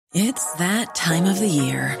It's that time of the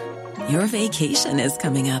year. Your vacation is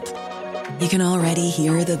coming up. You can already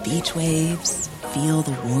hear the beach waves, feel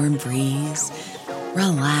the warm breeze,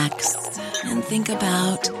 relax, and think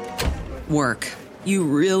about work. You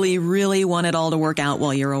really, really want it all to work out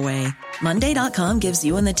while you're away. Monday.com gives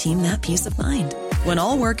you and the team that peace of mind. When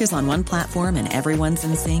all work is on one platform and everyone's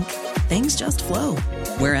in sync, things just flow.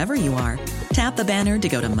 Wherever you are, tap the banner to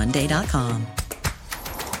go to Monday.com.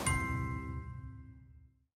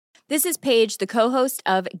 This is Paige, the co-host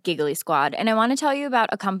of Giggly Squad, and I want to tell you about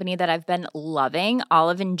a company that I've been loving,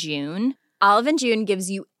 Olive & June. Olive & June gives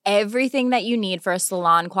you everything that you need for a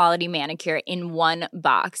salon-quality manicure in one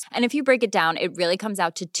box. And if you break it down, it really comes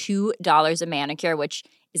out to $2 a manicure, which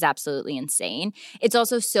is absolutely insane. It's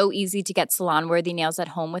also so easy to get salon-worthy nails at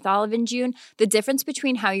home with Olive & June. The difference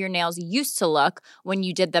between how your nails used to look when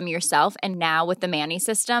you did them yourself and now with the Mani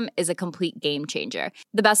system is a complete game changer.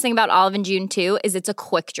 The best thing about Olive & June, too, is it's a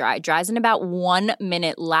quick dry. It dries in about 1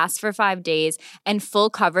 minute, lasts for 5 days, and full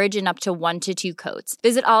coverage in up to 1 to 2 coats.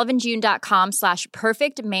 Visit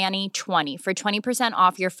oliveandjune.com/perfectmani20 for 20%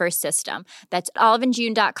 off your first system. That's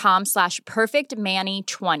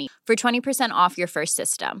oliveandjune.com/perfectmani20 for 20% off your first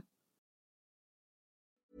system.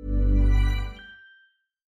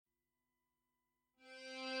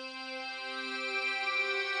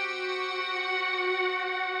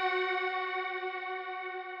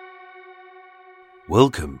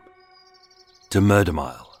 Welcome to Murder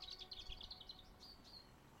Mile.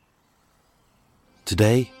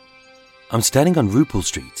 Today, I'm standing on Rupel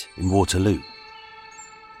Street in Waterloo,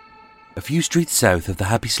 a few streets south of the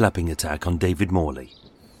happy slapping attack on David Morley,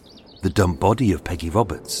 the dumped body of Peggy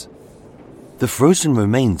Roberts, the frozen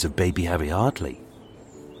remains of baby Harry Hartley,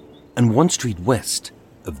 and 1 street west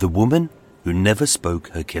of the woman who never spoke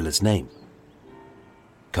her killer's name.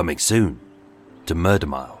 Coming soon to Murder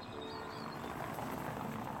Mile.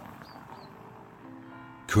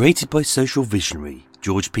 Created by social visionary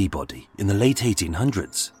George Peabody in the late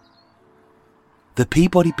 1800s, the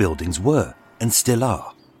Peabody buildings were, and still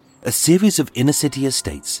are, a series of inner-city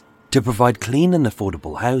estates to provide clean and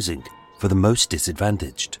affordable housing for the most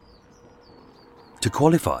disadvantaged. To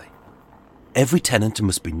qualify, every tenant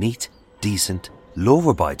must be neat, decent,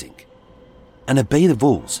 law-abiding, and obey the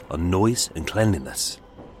rules on noise and cleanliness.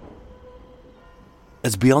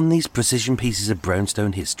 As beyond these precision pieces of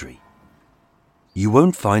brownstone history, you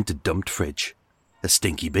won't find a dumped fridge, a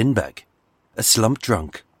stinky bin bag, a slumped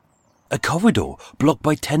drunk, a corridor blocked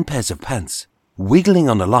by 10 pairs of pants, wiggling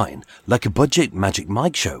on a line like a budget Magic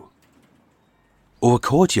Mike show, or a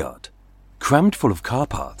courtyard crammed full of car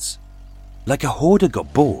parts, like a hoarder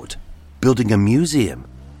got bored building a museum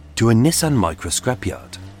to a Nissan Micra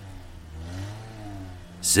scrapyard.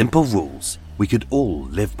 Simple rules we could all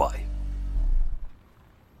live by.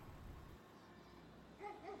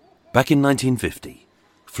 Back in 1950,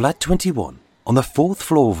 Flat 21 on the 4th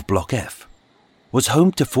floor of Block F was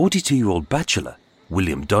home to 42-year-old bachelor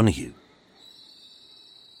William Donahue.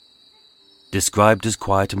 Described as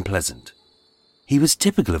quiet and pleasant, he was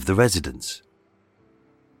typical of the residents.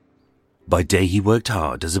 By day he worked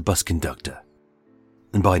hard as a bus conductor,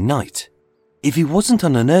 and by night, if he wasn't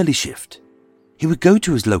on an early shift, he would go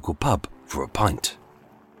to his local pub for a pint.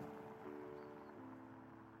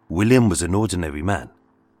 William was an ordinary man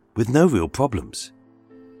with no real problems,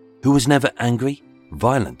 who was never angry,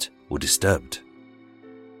 violent, or disturbed.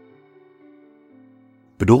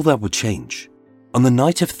 But all that would change on the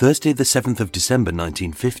night of Thursday the 7th of December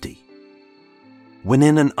 1950, when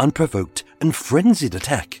in an unprovoked and frenzied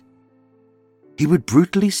attack, he would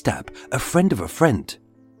brutally stab a friend of a friend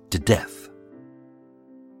to death.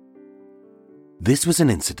 This was an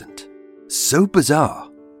incident so bizarre,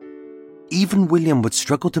 even William would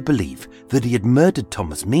struggle to believe that he had murdered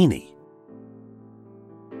Thomas Meany.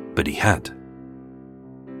 But he had.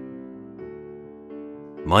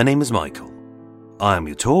 My name is Michael. I am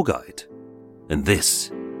your tour guide, and this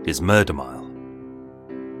is Murder Mile.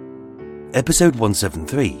 Episode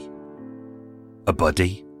 173. A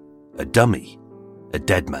body, a dummy, a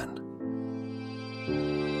dead man.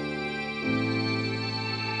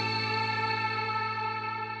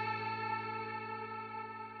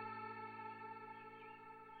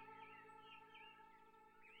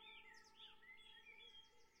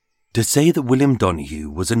 To say that William Donahue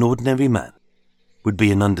was an ordinary man would be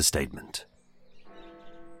an understatement.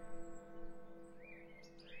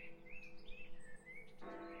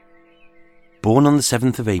 Born on the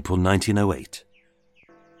 7th of April 1908,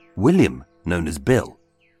 William, known as Bill,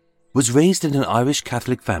 was raised in an Irish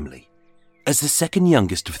Catholic family as the second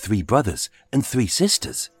youngest of 3 brothers and 3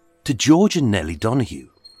 sisters to George and Nellie Donahue.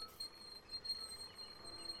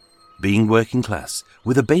 being working class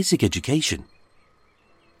with a basic education,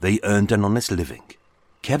 they earned an honest living,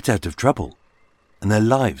 kept out of trouble, and their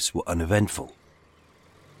lives were uneventful.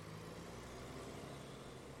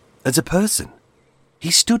 As a person, he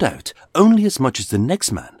stood out only as much as the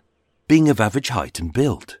next man, being of average height and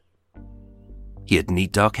build. He had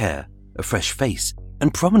neat dark hair, a fresh face,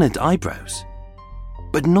 and prominent eyebrows,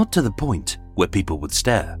 but not to the point where people would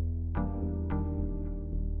stare.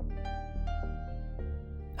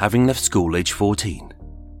 Having left school age 14,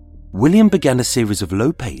 William began a series of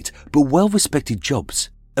low-paid but well-respected jobs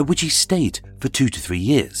at which he stayed for 2 to 3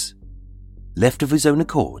 years, left of his own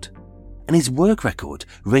accord, and his work record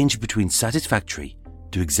ranged between satisfactory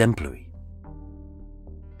to exemplary.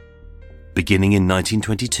 Beginning in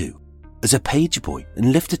 1922 as a page boy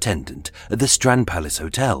and lift attendant at the Strand Palace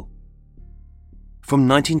Hotel, from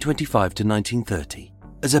 1925 to 1930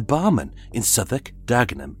 as a barman in Southwark,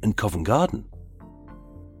 Dagenham and Covent Garden.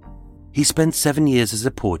 He spent 7 years as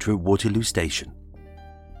a porter at Waterloo Station,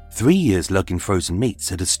 3 years lugging frozen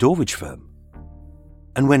meats at a storage firm,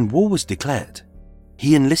 and when war was declared,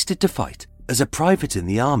 he enlisted to fight as a private in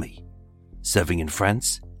the army, serving in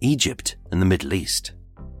France, Egypt and the Middle East.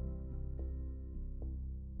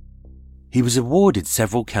 He was awarded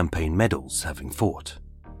several campaign medals having fought.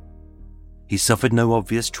 He suffered no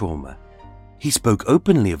obvious trauma. He spoke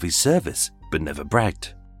openly of his service but never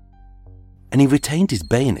bragged. And he retained his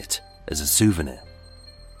bayonet as a souvenir.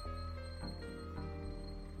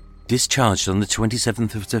 Discharged on the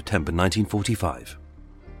 27th of September 1945.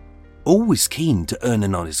 Always keen to earn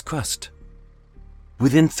an honest crust.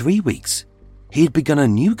 Within 3 weeks, he had begun a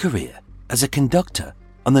new career as a conductor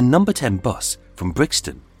on the number 10 bus from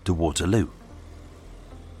Brixton to Waterloo.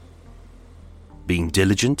 Being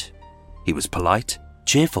diligent, he was polite,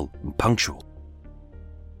 cheerful and punctual.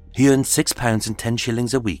 He earned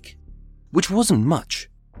 £6.10 a week, which wasn't much,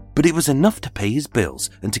 but it was enough to pay his bills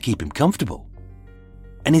and to keep him comfortable.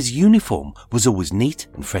 And his uniform was always neat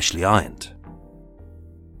and freshly ironed.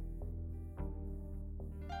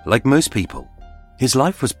 Like most people, his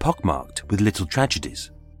life was pockmarked with little tragedies.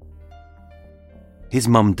 His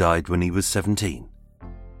mum died when he was 17.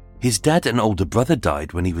 His dad and older brother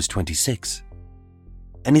died when he was 26.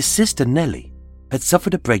 And his sister Nellie had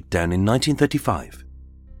suffered a breakdown in 1935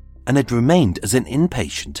 and had remained as an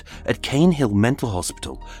inpatient at Cane Hill Mental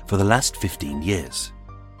Hospital for the last 15 years.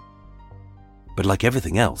 But like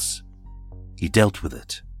everything else, he dealt with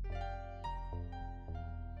it.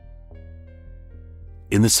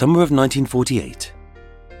 In the summer of 1948,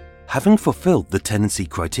 having fulfilled the tenancy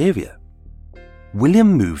criteria,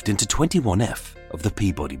 William moved into 21F of the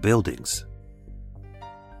Peabody Buildings.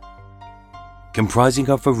 Comprising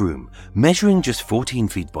of a room measuring just 14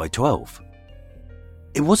 feet by 12.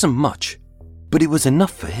 It wasn't much, but it was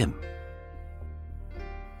enough for him.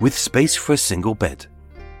 With space for a single bed,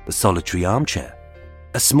 a solitary armchair,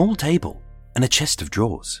 a small table, and a chest of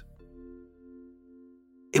drawers.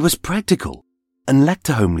 It was practical and lacked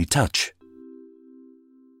a homely touch.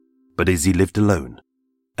 But as he lived alone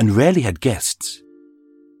and rarely had guests,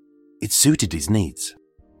 it suited his needs.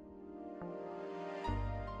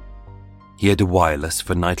 He had a wireless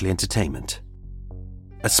for nightly entertainment,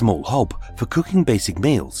 a small hob for cooking basic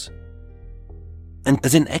meals, and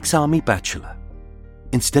as an ex-army bachelor,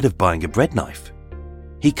 instead of buying a bread knife,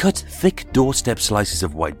 he cut thick doorstep slices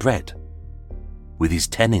of white bread with his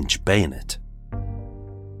 10-inch bayonet.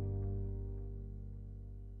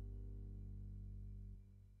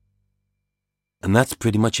 And that's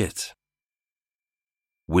pretty much it.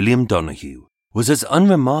 William Donahue was as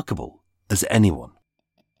unremarkable as anyone.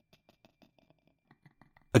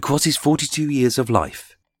 Across his 42 years of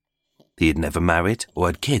life, he had never married or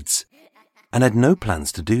had kids, and had no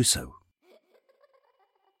plans to do so.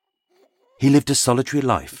 He lived a solitary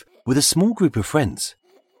life with a small group of friends,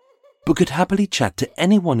 but could happily chat to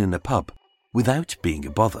anyone in a pub without being a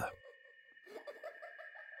bother.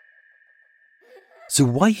 So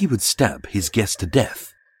why he would stab his guest to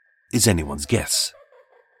death is anyone's guess.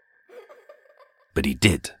 But he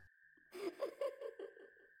did.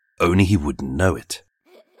 Only he wouldn't know it.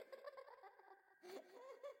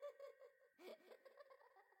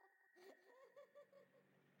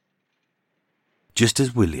 Just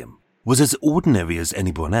as William was as ordinary as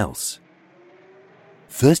anyone else,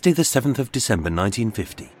 Thursday the 7th of December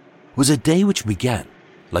 1950 was a day which began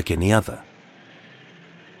like any other.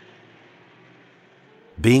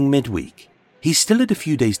 Being midweek, he still had a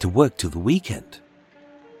few days to work till the weekend.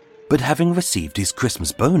 But having received his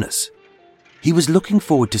Christmas bonus, he was looking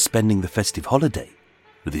forward to spending the festive holiday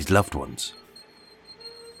with his loved ones.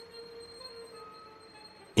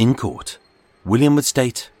 In court, William would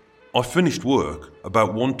state, I finished work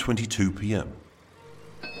about 1:22 p.m.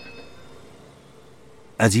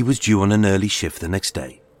 As he was due on an early shift the next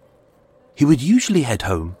day, he would usually head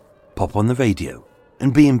home, pop on the radio,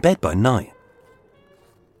 and be in bed by 9.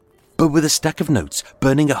 But with a stack of notes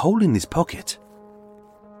burning a hole in his pocket,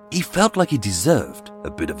 he felt like he deserved a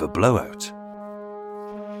bit of a blowout.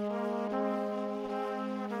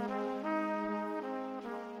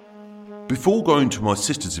 Before going to my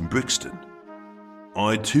sister's in Brixton,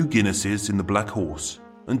 I had 2 Guinnesses in the Black Horse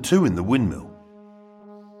and 2 in the Windmill.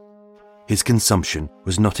 His consumption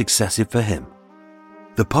was not excessive for him.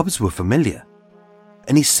 The pubs were familiar,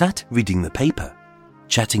 and he sat reading the paper,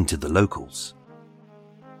 chatting to the locals.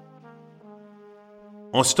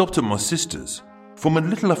 I stopped at my sister's from a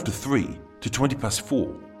little after 3 to 20 past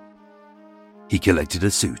 4. He collected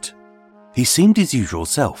a suit. He seemed his usual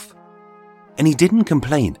self, and he didn't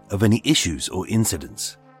complain of any issues or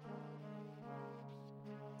incidents.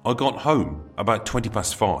 I got home about 20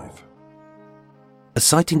 past 5. A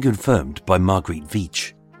sighting confirmed by Marguerite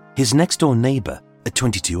Veitch, his next-door neighbour at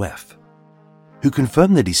 22F, who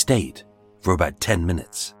confirmed that he stayed for about 10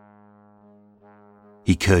 minutes.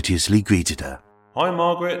 He courteously greeted her, "Hi,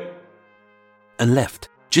 Margaret," and left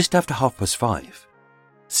just after 5:30,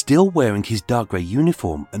 still wearing his dark grey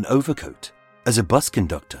uniform and overcoat as a bus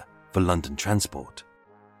conductor for London Transport.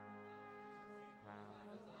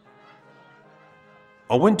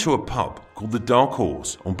 I went to a pub called the Dark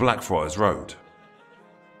Horse on Blackfriars Road.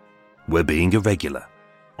 Where being a regular,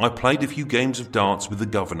 I played a few games of darts with the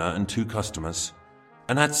governor and 2 customers,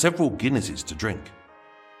 and had several Guinnesses to drink.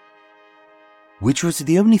 Which was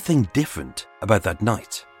the only thing different about that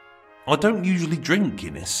night. I don't usually drink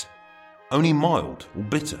Guinness, only mild or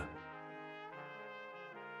bitter.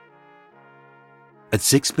 At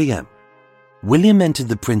 6 p.m, William entered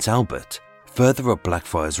the Prince Albert further up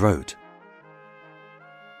Blackfriars Road.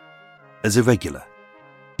 As a regular,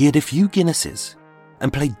 he had a few Guinnesses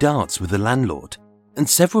and played darts with the landlord and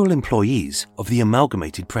several employees of the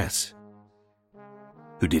Amalgamated Press,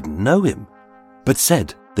 who didn't know him, but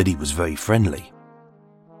said that he was very friendly.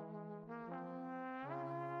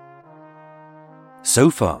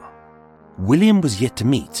 So far, William was yet to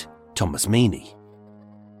meet Thomas Meany,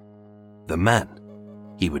 the man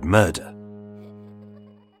he would murder.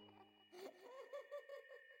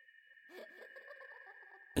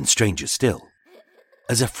 And stranger still,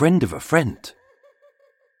 as a friend of a friend,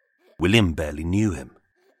 William barely knew him.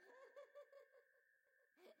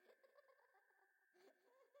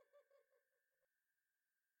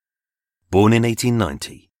 Born in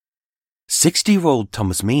 1890, 60-year-old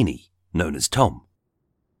Thomas Meany, known as Tom,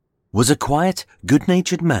 was a quiet,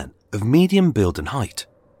 good-natured man of medium build and height,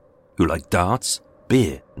 who liked darts,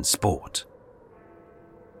 beer and sport.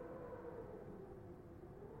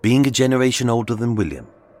 Being a generation older than William,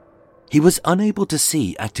 he was unable to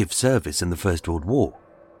see active service in the First World War,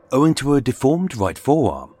 owing to a deformed right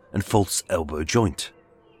forearm and false elbow joint.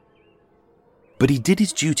 But he did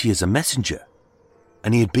his duty as a messenger,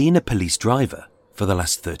 and he had been a police driver for the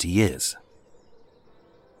last 30 years.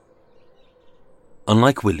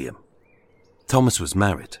 Unlike William, Thomas was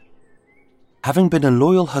married, having been a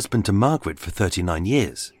loyal husband to Margaret for 39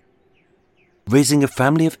 years, raising a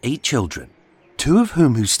family of 8 children, 2 of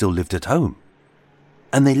whom still lived at home,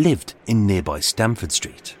 and they lived in nearby Stamford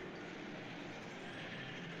Street.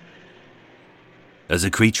 As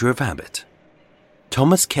a creature of habit,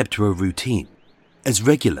 Thomas kept to a routine as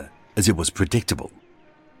regular as it was predictable.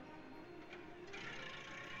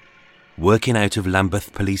 Working out of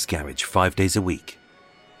Lambeth Police Garage 5 days a week,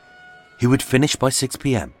 he would finish by 6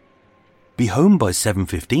 p.m, be home by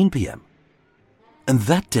 7:15 p.m, and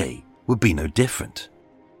that day would be no different.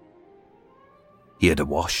 He had a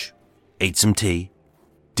wash, ate some tea,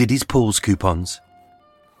 did his pools coupons,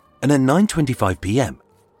 and at 9:25 p.m,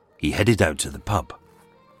 he headed out to the pub.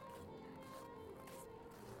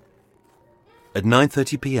 At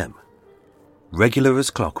 9:30 p.m, regular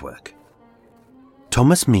as clockwork,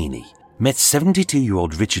 Thomas Meany met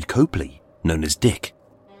 72-year-old Richard Copley, known as Dick,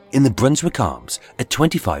 in the Brunswick Arms at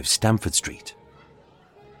 25 Stamford Street.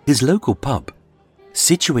 His local pub,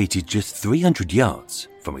 situated just 300 yards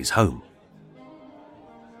from his home.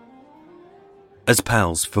 As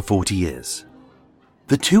pals for 40 years,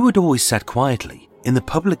 the two had always sat quietly in the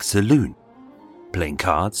public saloon, playing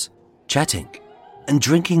cards, chatting, and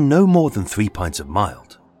drinking no more than 3 pints of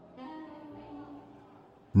mild.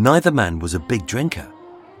 Neither man was a big drinker,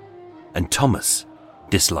 and Thomas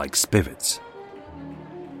disliked spirits.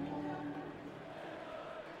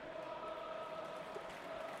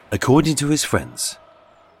 According to his friends,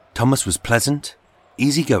 Thomas was pleasant,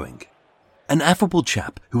 easygoing, an affable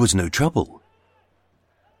chap who was no trouble.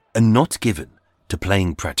 and not given to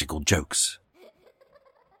playing practical jokes.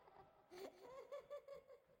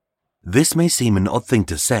 This may seem an odd thing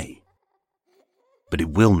to say, but it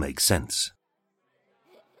will make sense.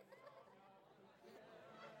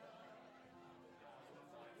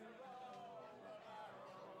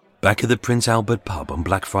 Back at the Prince Albert pub on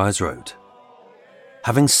Blackfriars Road,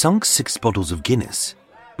 having sunk 6 bottles of Guinness,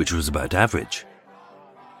 which was about average,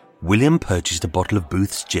 William purchased a bottle of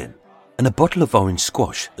Booth's gin and a bottle of orange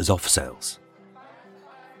squash as off-sales,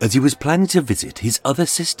 as he was planning to visit his other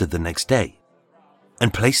sister the next day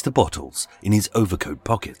and placed the bottles in his overcoat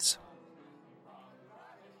pockets.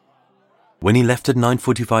 When he left at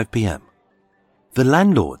 9:45 p.m, the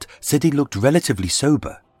landlord said he looked relatively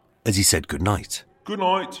sober as he said goodnight. Good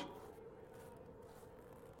night.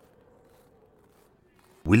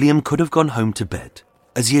 William could have gone home to bed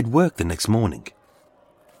as he had work the next morning.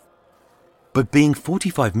 But being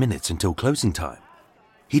 45 minutes until closing time,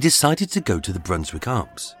 he decided to go to the Brunswick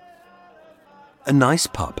Arms. A nice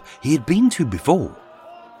pub he had been to before,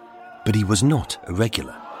 but he was not a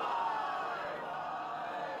regular.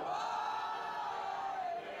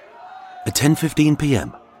 At 10:15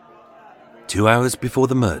 p.m, 2 hours before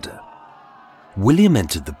the murder, William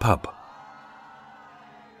entered the pub.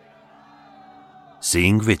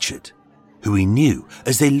 Seeing Richard, who he knew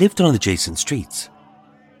as they lived on adjacent streets,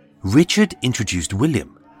 Richard introduced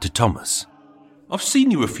William to Thomas. I've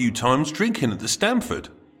seen you a few times drinking at the Stamford.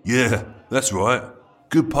 Yeah, that's right.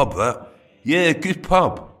 Good pub, that. Yeah, good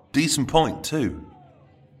pub. Decent pint, too.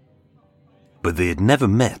 But they had never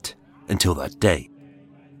met until that day.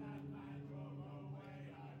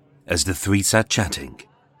 As the three sat chatting,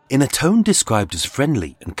 in a tone described as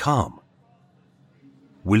friendly and calm,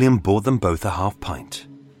 William bought them both a half pint,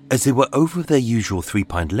 as they were over their usual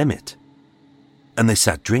 3-pint limit, and they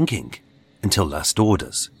sat drinking until last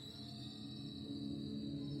orders.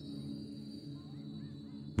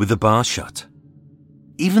 With the bar shut,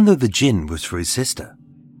 even though the gin was for his sister,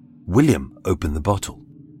 William opened the bottle.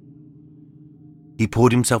 He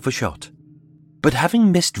poured himself a shot, but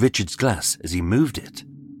having missed Richard's glass as he moved it,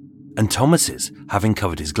 and Thomas's having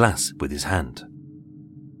covered his glass with his hand.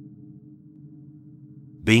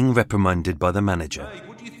 Being reprimanded by the manager, Hey,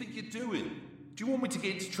 what do you think you're doing? Do you want me to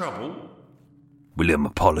get into trouble? William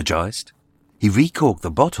apologised. He recorked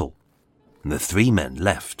the bottle, and the 3 men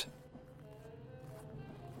left.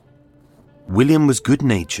 William was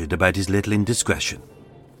good-natured about his little indiscretion,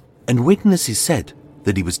 and witnesses said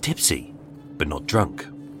that he was tipsy, but not drunk.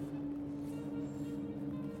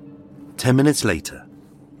 10 minutes later,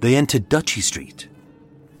 they entered Duchy Street,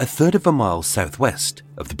 a third of a mile southwest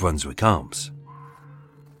of the Brunswick Arms.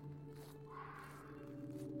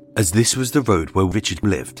 As this was the road where Richard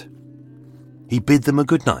lived, he bid them a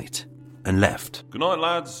good night and left. Good night,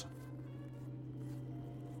 lads.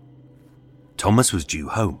 Thomas was due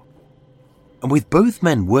home, and with both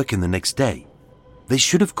men working the next day, they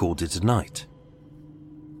should have called it a night.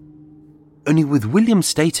 Only with William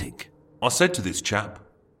stating, I said to this chap,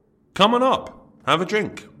 come on up, have a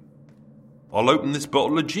drink. I'll open this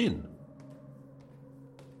bottle of gin.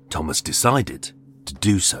 Thomas decided to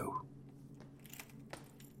do so.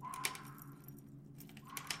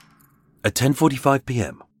 At 10:45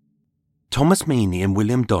 p.m, Thomas Meany and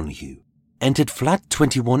William Donahue entered flat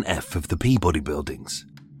 21F of the Peabody buildings.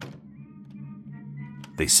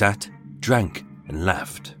 They sat, drank, and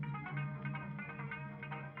laughed.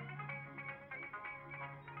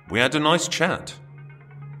 We had a nice chat.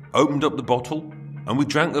 Opened up the bottle and we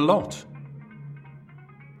drank a lot.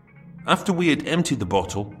 After we had emptied the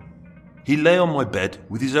bottle, he lay on my bed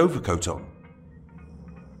with his overcoat on.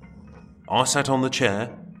 I sat on the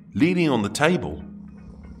chair, leaning on the table,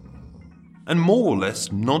 and more or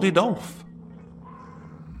less nodded off.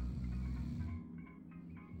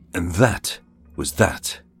 And that was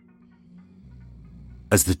that.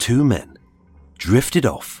 As the 2 men drifted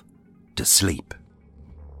off to sleep.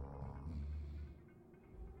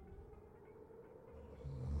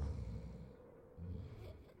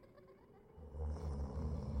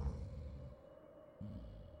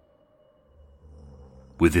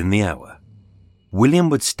 Within the hour, William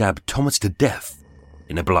would stab Thomas to death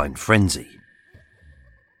in a blind frenzy.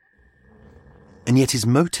 And yet his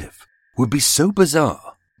motive would be so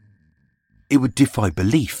bizarre, it would defy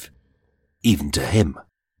belief, even to him.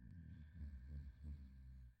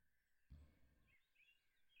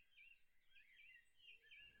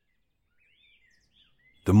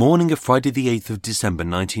 The morning of Friday the 8th of December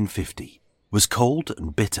 1950 was cold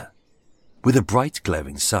and bitter, with a bright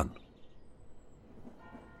glaring sun.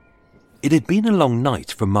 It had been a long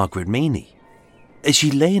night for Margaret Meany, as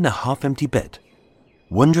she lay in a half-empty bed,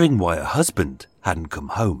 wondering why her husband hadn't come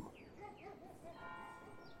home.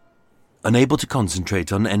 Unable to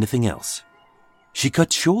concentrate on anything else, she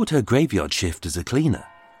cut short her graveyard shift as a cleaner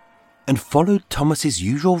and followed Thomas's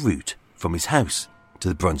usual route from his house to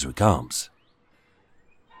the Brunswick Arms.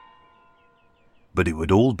 But it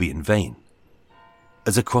would all be in vain,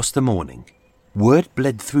 as across the morning, word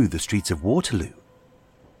bled through the streets of Waterloo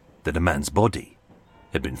that a man's body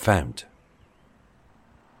had been found.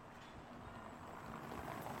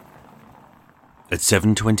 At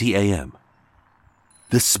 7:20 a.m.,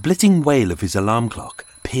 the splitting wail of his alarm clock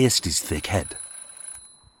pierced his thick head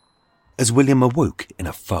as William awoke in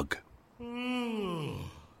a fug.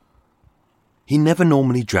 He never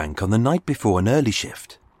normally drank on the night before an early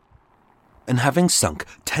shift, and having sunk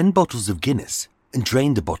 10 bottles of Guinness and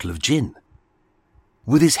drained a bottle of gin,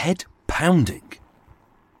 with his head pounding,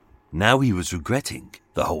 now he was regretting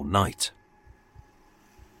the whole night.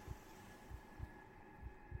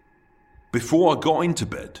 Before I got into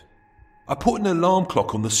bed, I put an alarm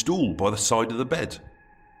clock on the stool by the side of the bed.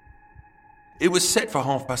 It was set for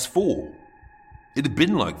 4:30. It had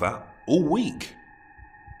been like that all week.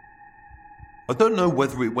 I don't know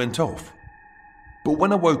whether it went off, but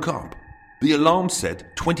when I woke up, the alarm said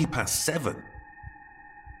 7:20.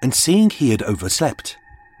 And seeing he had overslept,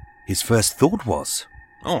 his first thought was,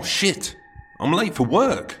 "Oh shit, I'm late for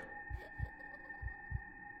work."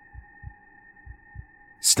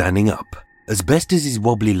 Standing up, as best as his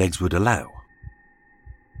wobbly legs would allow,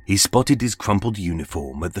 he spotted his crumpled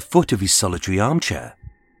uniform at the foot of his solitary armchair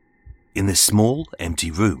in this small,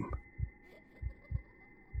 empty room.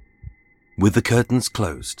 With the curtains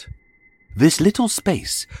closed, this little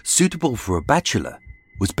space, suitable for a bachelor,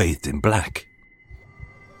 was bathed in black.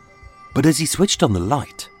 But as he switched on the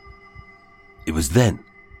light, it was then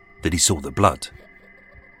that he saw the blood.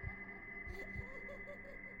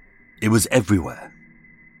 It was everywhere.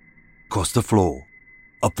 Across the floor,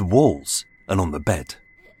 up the walls, and on the bed.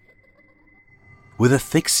 With a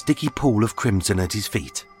thick, sticky pool of crimson at his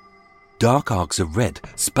feet, dark arcs of red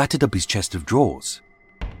spattered up his chest of drawers,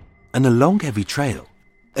 and a long, heavy trail,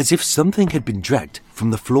 as if something had been dragged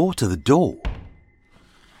from the floor to the door.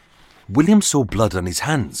 William saw blood on his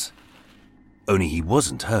hands, only he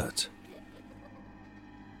wasn't hurt.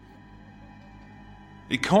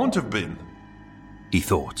 It can't have been, he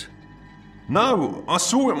thought. No, I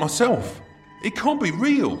saw it myself. It can't be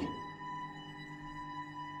real.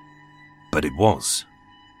 But it was.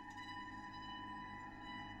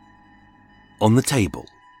 On the table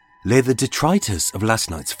lay the detritus of last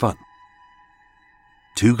night's fun.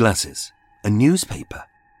 2 glasses, a newspaper,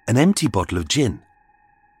 an empty bottle of gin.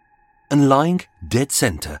 And lying dead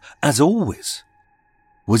centre, as always,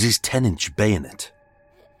 was his 10-inch bayonet.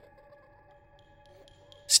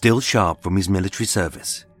 Still sharp from his military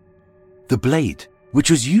service, the blade, which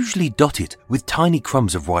was usually dotted with tiny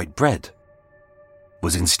crumbs of white bread,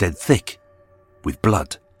 was instead thick with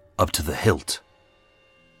blood up to the hilt.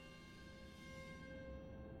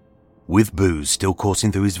 With booze still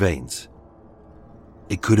coursing through his veins,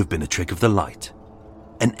 it could have been a trick of the light,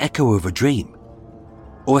 an echo of a dream,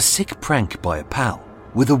 or a sick prank by a pal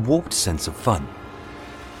with a warped sense of fun.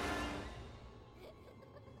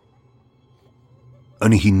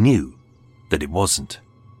 Only he knew that it wasn't.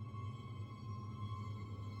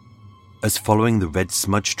 As following the red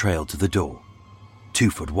smudge trail to the door,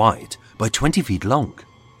 2 foot wide by 20 feet long,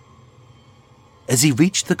 as he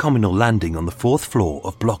reached the communal landing on the 4th floor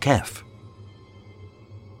of Block F,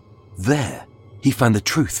 there he found the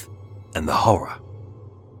truth and the horror.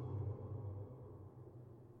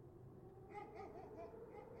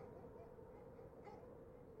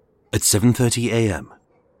 At 7:30 a.m.,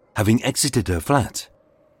 having exited her flat,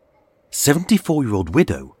 74-year-old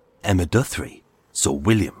widow Emma Duthry saw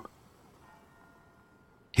William.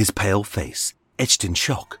 His pale face etched in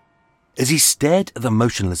shock as he stared at the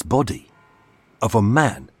motionless body of a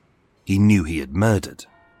man he knew he had murdered.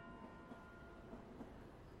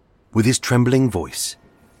 With his trembling voice,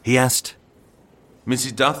 he asked,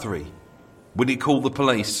 "Mrs. Duthry, will you call the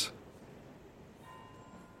police?"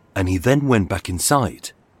 And he then went back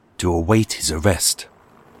inside to await his arrest.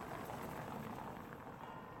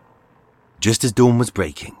 Just as dawn was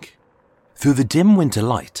breaking, through the dim winter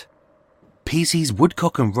light, PC's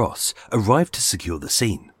Woodcock and Ross arrived to secure the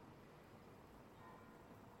scene.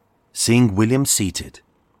 Seeing William seated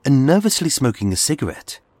and nervously smoking a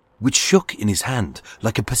cigarette, which shook in his hand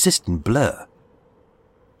like a persistent blur,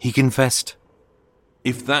 he confessed,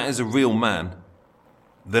 "If that is a real man,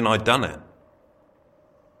 then I done it.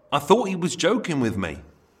 I thought he was joking with me.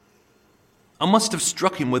 I must have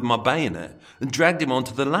struck him with my bayonet and dragged him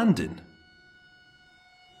onto the landing."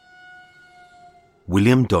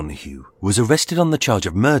 William Donahue was arrested on the charge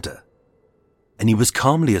of murder, and he was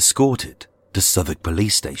calmly escorted to Southwark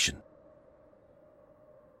Police Station.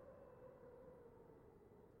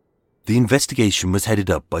 The investigation was headed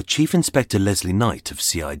up by Chief Inspector Leslie Knight of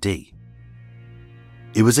CID.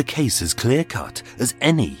 It was a case as clear-cut as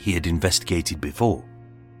any he had investigated before.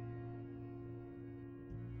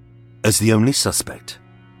 As the only suspect,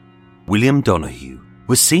 William Donahue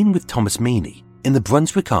was seen with Thomas Meany in the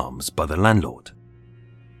Brunswick Arms by the landlord,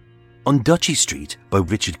 on Duchy Street by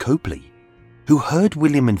Richard Copley, who heard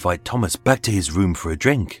William invite Thomas back to his room for a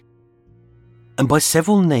drink, and by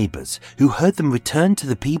several neighbours who heard them return to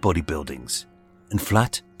the Peabody buildings and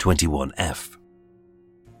flat 21F.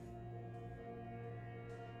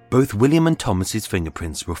 Both William and Thomas's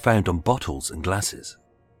fingerprints were found on bottles and glasses.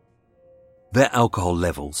 Their alcohol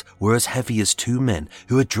levels were as heavy as two men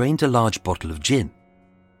who had drained a large bottle of gin.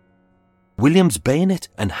 William's bayonet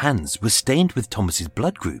and hands were stained with Thomas's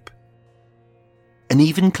blood group. And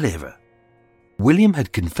even clearer, William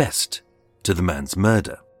had confessed to the man's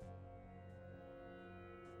murder.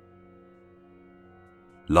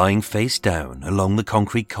 Lying face down along the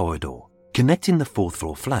concrete corridor connecting the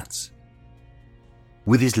fourth-floor flats,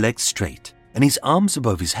 with his legs straight and his arms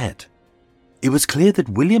above his head, it was clear that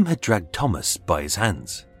William had dragged Thomas by his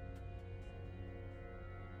hands.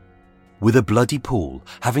 With a bloody pool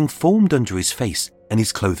having formed under his face and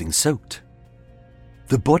his clothing soaked,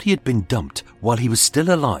 the body had been dumped while he was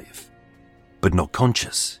still alive, but not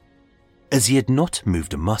conscious, as he had not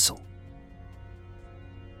moved a muscle.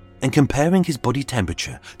 And comparing his body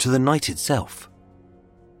temperature to the night itself,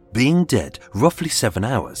 being dead roughly 7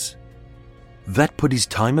 hours, that put his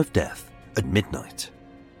time of death at midnight.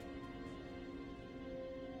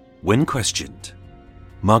 When questioned,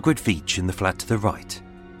 Margaret Veitch in the flat to the right,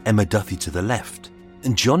 Emma Duthie to the left,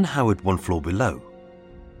 and John Howard 1 floor below,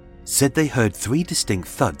 said they heard 3 distinct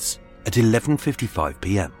thuds at 11:55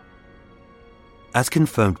 p.m, as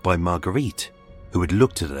confirmed by Marguerite, who had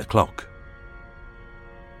looked at her clock.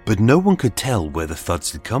 But no one could tell where the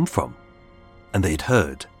thuds had come from, and they had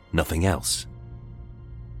heard nothing else.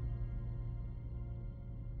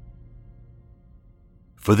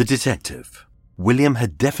 For the detective, William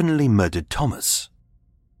had definitely murdered Thomas.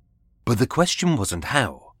 But the question wasn't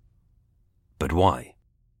how, but why.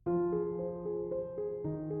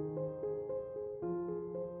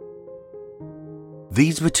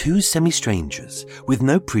 These were two semi-strangers with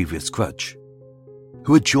no previous grudge,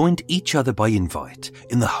 who had joined each other by invite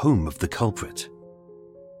in the home of the culprit.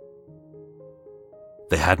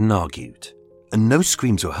 They hadn't argued, and no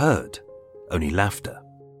screams were heard, only laughter.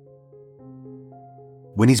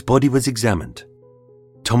 When his body was examined,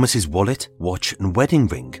 Thomas's wallet, watch and wedding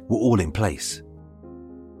ring were all in place.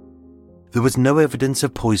 There was no evidence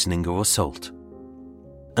of poisoning or assault,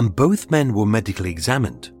 and both men were medically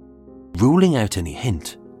examined, ruling out any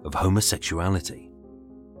hint of homosexuality.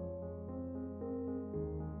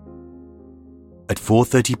 At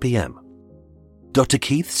 4:30 p.m, Dr.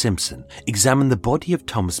 Keith Simpson examined the body of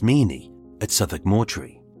Thomas Meany at Southwark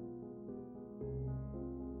Mortuary.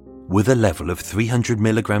 With a level of 300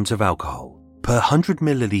 milligrams of alcohol per 100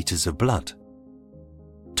 millilitres of blood,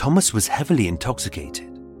 Thomas was heavily intoxicated,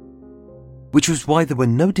 which was why there were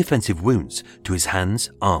no defensive wounds to his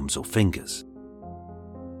hands, arms or fingers.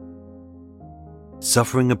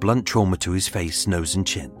 Suffering a blunt trauma to his face, nose and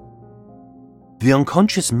chin, the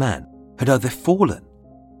unconscious man had either fallen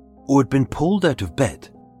or had been pulled out of bed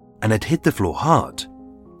and had hit the floor hard,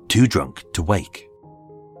 too drunk to wake.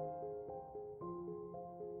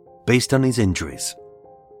 Based on his injuries,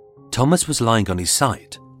 Thomas was lying on his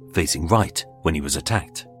side, facing right when he was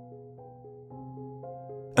attacked.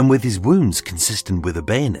 And with his wounds consistent with a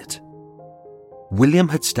bayonet, William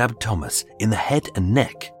had stabbed Thomas in the head and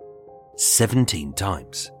neck 17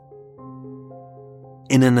 times,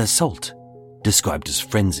 in an assault described as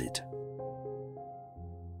frenzied.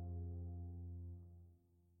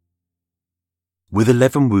 With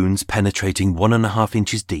 11 wounds penetrating 1.5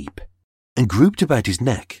 inches deep and grouped about his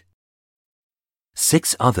neck,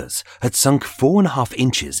 6 others had sunk 4.5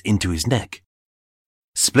 inches into his neck,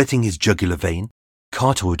 splitting his jugular vein,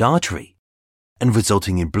 carotid artery, and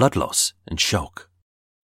resulting in blood loss and shock.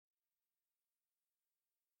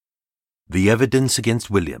 The evidence against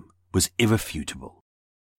William was irrefutable.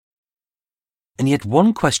 And yet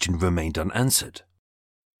one question remained unanswered.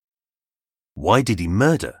 Why did he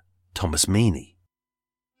murder Thomas Meany?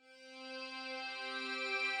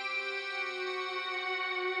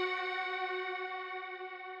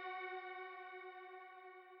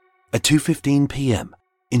 At 2:15 p.m.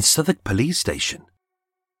 in Southwark Police Station,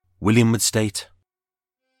 William would state,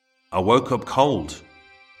 I woke up cold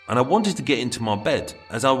and I wanted to get into my bed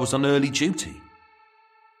as I was on early duty.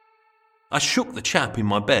 I shook the chap in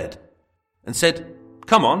my bed and said,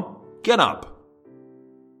 "Come on, get up."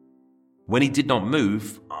 When he did not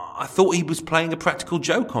move, I thought he was playing a practical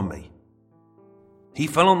joke on me. He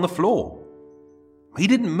fell on the floor. He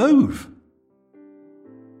didn't move.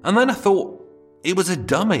 And then I thought it was a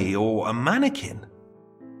dummy or a mannequin.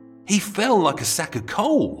 He fell like a sack of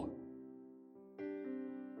coal.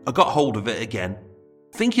 I got hold of it again,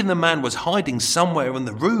 thinking the man was hiding somewhere in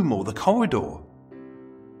the room or the corridor.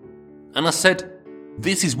 And I said,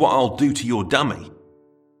 "This is what I'll do to your dummy."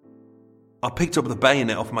 I picked up the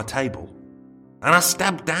bayonet off my table and I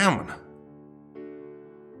stabbed down.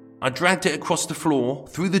 I dragged it across the floor,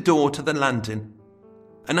 through the door to the landing,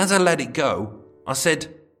 and as I let it go, I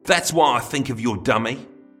said, "That's what I think of your dummy."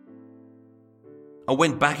 I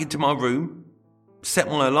went back into my room, set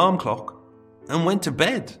my alarm clock, and went to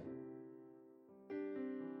bed.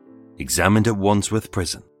 Examined at Wandsworth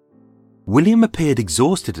Prison, William appeared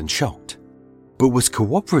exhausted and shocked, but was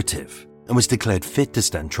cooperative and was declared fit to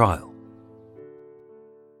stand trial.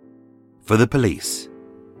 For the police,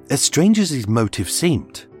 as strange as his motive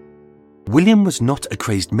seemed, William was not a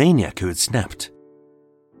crazed maniac who had snapped.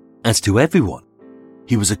 As to everyone,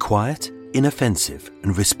 he was a quiet, inoffensive,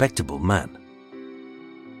 and respectable man.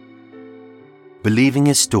 Believing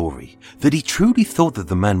his story that he truly thought that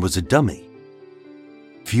the man was a dummy,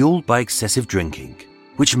 fueled by excessive drinking,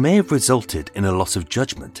 which may have resulted in a loss of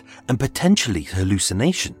judgment and potentially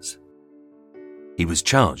hallucinations, he was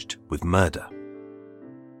charged with murder.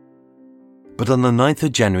 But on the 9th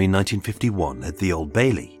of January 1951 at the Old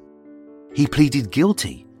Bailey, he pleaded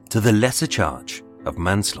guilty to the lesser charge of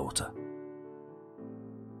manslaughter.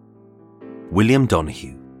 William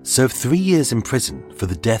Donahue served 3 years in prison for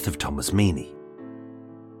the death of Thomas Meany.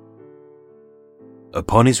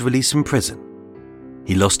 Upon his release from prison,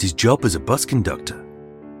 he lost his job as a bus conductor,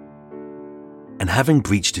 and having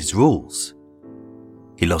breached his rules,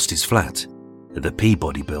 he lost his flat at the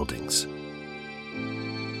Peabody Buildings.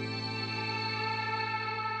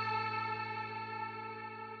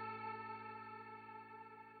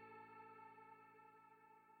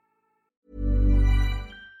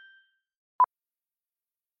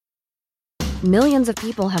 Millions of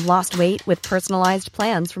people have lost weight with personalized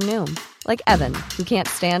plans from Noom. Like Evan, who can't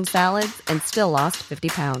stand salads and still lost 50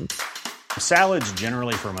 pounds. Salads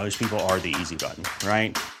generally for most people are the easy button,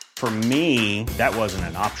 right? For me, that wasn't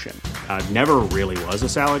an option. I never really was a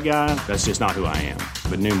salad guy. That's just not who I am.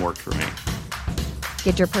 But Noom worked for me.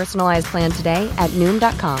 Get your personalized plan today at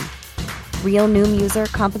Noom.com. Real Noom user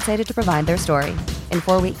compensated to provide their story. In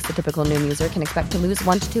 4 weeks, the typical Noom user can expect to lose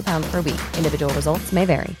 1 to 2 pounds per week. Individual results may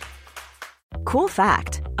vary. Cool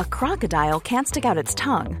fact, a crocodile can't stick out its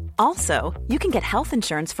tongue. Also, you can get health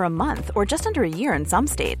insurance for a month or just under a year in some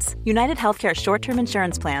states. United Healthcare short-term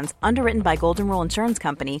insurance plans, underwritten by Golden Rule Insurance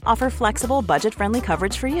Company, offer flexible, budget-friendly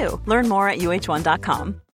coverage for you. Learn more at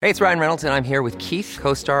UH1.com. Hey, it's Ryan Reynolds, and I'm here with Keith,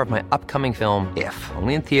 co-star of my upcoming film, If,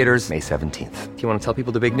 only in theaters May 17th. Do you want to tell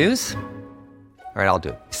people the big news? All right, I'll do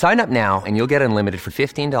it. Sign up now and you'll get unlimited for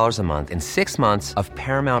 $15 a month and 6 months of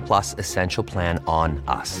Paramount Plus Essential Plan on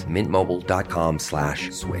us.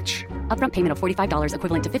 MintMobile.com/switch. Upfront payment of $45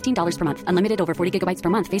 equivalent to $15 per month. Unlimited over 40 gigabytes per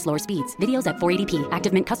month. Face lower speeds. Videos at 480p.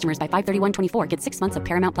 Active Mint customers by 531.24 get 6 months of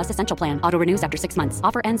Paramount Plus Essential Plan. Auto renews after 6 months.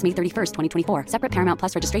 Offer ends May 31st, 2024. Separate Paramount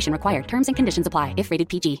Plus registration required. Terms and conditions apply if rated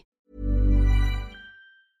PG.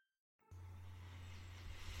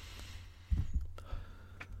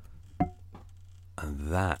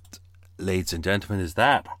 And that, ladies and gentlemen, is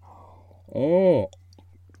that. Oh,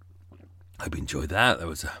 I hope you enjoyed that. That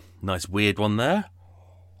was a nice weird one there.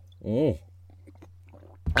 Oh,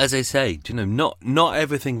 as I say, not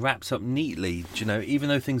everything wraps up neatly. Even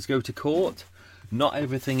though things go to court, not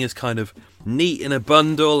everything is kind of neat in a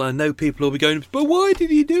bundle. I know people will be going, "But why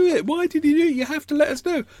did he do it? Why did he do it? You have to let us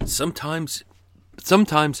know." Sometimes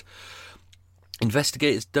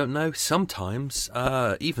investigators don't know. Sometimes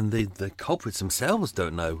even the culprits themselves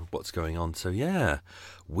don't know what's going on. So yeah,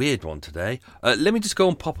 weird one today. Let me just go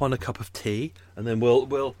and pop on a cup of tea, and then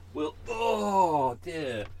we'll. Oh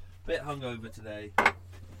dear, bit hungover today.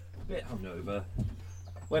 Bit hungover.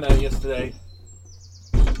 Went out yesterday.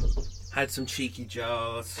 Had some cheeky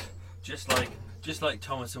jars, just like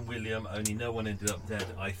Thomas and William. Only no one ended up dead,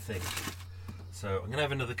 I think. So I'm gonna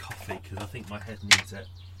have another coffee because I think my head needs it.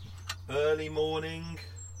 Early morning,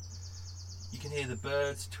 you can hear the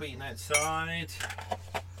birds tweeting outside.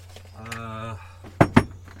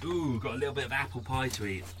 Got a little bit of apple pie to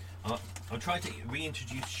eat. I'm trying to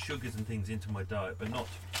reintroduce sugars and things into my diet, but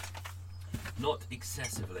not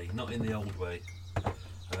excessively, not in the old way.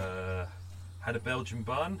 Had a Belgian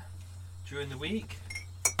bun during the week.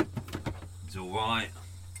 It's alright.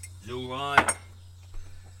 It's alright.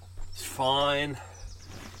 It's fine.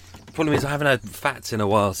 The problem is I haven't had fats in a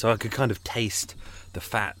while, so I could kind of taste the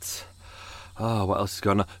fats. Oh, what else is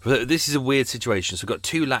going on? This is a weird situation. So I've got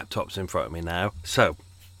 2 laptops in front of me now. So,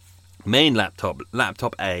 main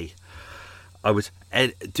laptop A. I was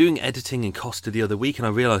doing editing in Costa the other week, and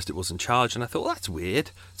I realised it wasn't charged, and I thought, well, that's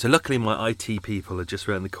weird. So luckily my IT people are just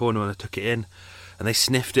around the corner, and I took it in, and they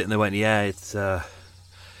sniffed it, and they went, yeah, it's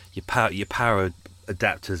your power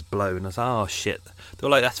adapter's blown. And I was like, oh shit. They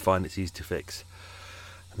were like, that's fine, it's easy to fix.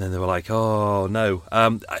 And then they were like, oh no.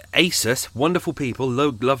 Asus, wonderful people,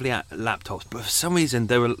 lovely laptops, but for some reason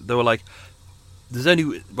they were like, there's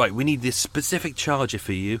only, right, we need this specific charger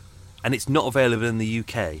for you, and it's not available in the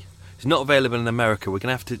UK. It's not available in America. We're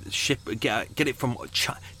going to have to get it from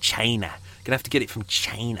China. Going to have to get it from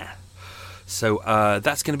China. So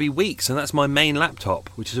that's going to be weeks, and that's my main laptop,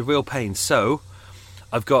 which is a real pain. So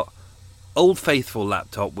I've got Old Faithful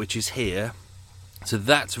laptop, which is here. So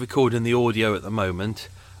that's recording the audio at the moment,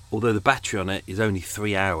 although the battery on it is only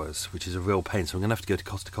 3 hours, which is a real pain. So I'm going to have to go to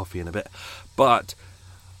Costa Coffee in a bit. But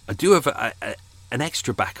I do have an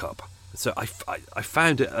extra backup. So I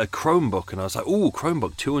found a Chromebook, and I was like, ooh,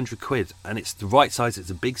 Chromebook, 200 quid. And it's the right size, it's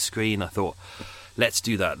a big screen. I thought, let's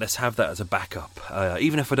do that. Let's have that as a backup,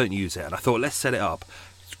 even if I don't use it. And I thought, let's set it up.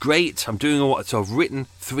 It's great. I'm doing so I've written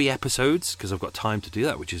 3 episodes, because I've got time to do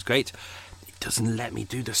that, which is great. It doesn't let me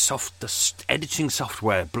do the editing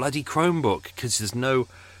software, bloody Chromebook, because there's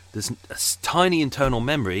a tiny internal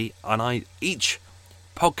memory, and each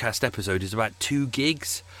podcast episode is about 2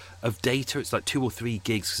 gigs of data. It's like 2 or 3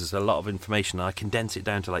 gigs, because there's a lot of information. I condense it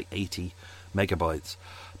down to like 80 megabytes.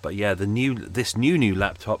 But yeah, this new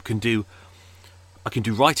laptop I can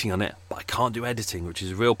do writing on it, but I can't do editing, which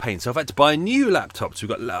is a real pain. So I've had to buy a new laptop. So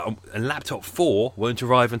we've got a laptop 4 won't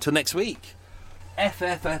arrive until next week.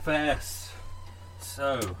 FFFS.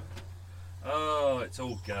 So, it's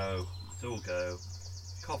all go. It's all go.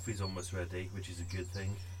 Coffee's almost ready, which is a good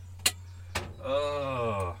thing.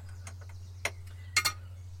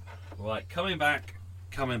 Right, coming back.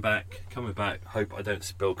 Hope I don't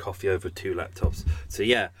spill coffee over 2 laptops. So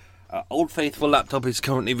yeah, Old Faithful laptop is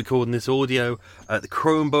currently recording this audio. The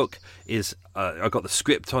Chromebook is, I got the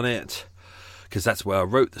script on it, because that's where I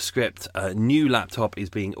wrote the script. New laptop is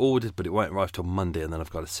being ordered, but it won't arrive till Monday, and then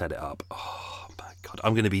I've got to set it up. Oh my God,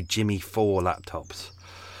 I'm going to be Jimmy 4 laptops.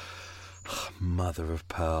 Mother of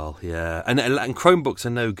pearl, yeah. And Chromebooks are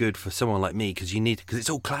no good for someone like me, because it's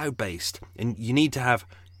all cloud based, and you need to have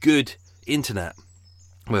good internet.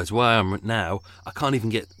 Whereas where I am now, I can't even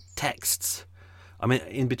get texts. I'm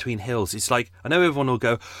in between hills. It's like, I know everyone will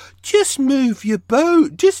go, just move your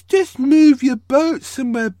boat, just move your boat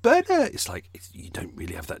somewhere better. It's like, you don't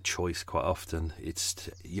really have that choice quite often.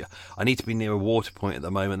 I need to be near a water point at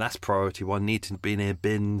the moment. That's priority 1. Need to be near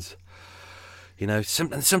bins. You know,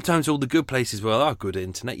 sometimes all the good places where are good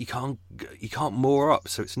internet, you can't moor up,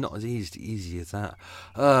 so it's not as easy as that.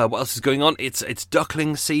 What else is going on? It's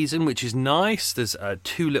duckling season, which is nice. There's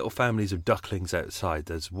 2 little families of ducklings outside.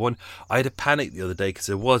 There's one. I had a panic the other day because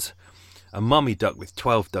there was a mummy duck with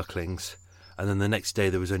 12 ducklings, and then the next day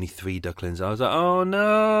there was only 3 ducklings. I was like, oh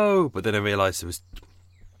no! But then I realised there was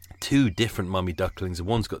 2 different mummy ducklings, and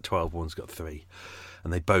one's got 12, one's got 3.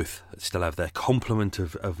 And they both still have their complement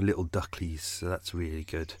of little ducklies, so that's really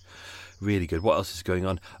good. Really good. What else is going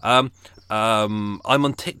on? I'm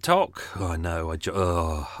on TikTok. Oh no,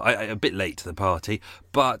 I a bit late to the party,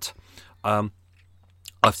 but I've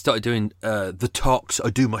started doing the talks. I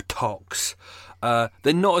do my talks.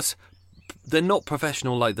 They're not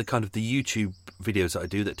professional like the kind of the YouTube videos that I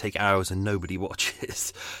do that take hours and nobody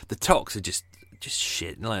watches. The talks are just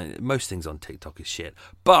shit. Like, most things on TikTok is shit,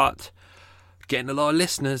 but getting a lot of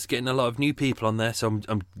listeners, getting a lot of new people on there. So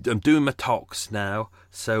I'm doing my talks now.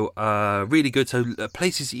 So really good. So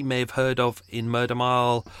places that you may have heard of in Murder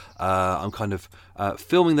Mile. I'm kind of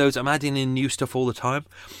filming those. I'm adding in new stuff all the time.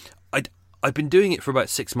 I've been doing it for about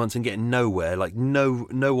 6 months and getting nowhere. Like no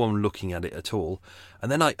one looking at it at all. And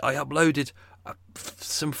then I uploaded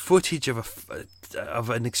some footage of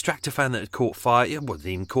an extractor fan that had caught fire. It wasn't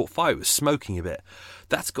even caught fire. It was smoking a bit.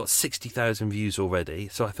 That's got 60,000 views already.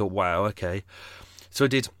 So I thought, wow, okay. So I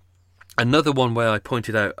did another one where I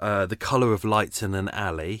pointed out the colour of lights in an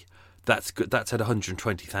alley. That's good. That's had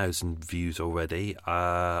 120,000 views already.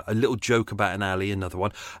 A little joke about an alley, another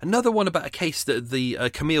one. Another one about a case, the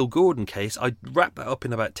Camille Gordon case. I wrapped that up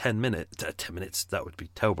in about 10 minutes. 10 minutes, that would be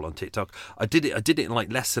terrible on TikTok. I did it in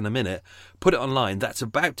like less than a minute. Put it online. That's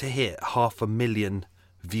about to hit 500,000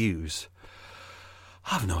 views.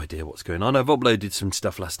 I have no idea what's going on. I've uploaded some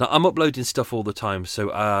stuff last night. I'm uploading stuff all the time,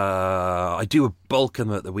 so I do a bulk of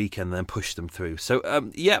them at the weekend and then push them through. So,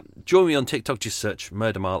 join me on TikTok. Just search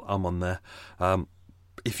Murder Mile. I'm on there.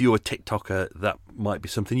 If you're a TikToker, that might be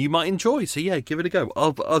something you might enjoy. So, yeah, give it a go.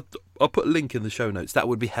 I'll put a link in the show notes. That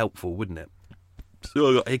would be helpful, wouldn't it? So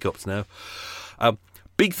I've got hiccups now.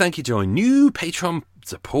 Big thank you to our new Patreon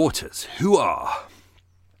supporters, who are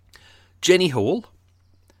Jenny Hall,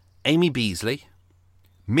 Amy Beasley,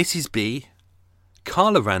 Mrs. B,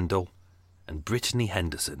 Carla Randall, and Brittany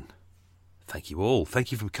Henderson. Thank you all.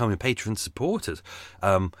 Thank you for becoming Patreon supporters.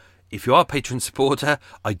 If you are a Patreon supporter,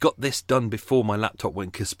 I got this done before my laptop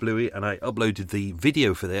went kasplooey, and I uploaded the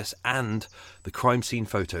video for this and the crime scene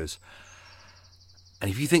photos. And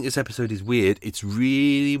if you think this episode is weird, it's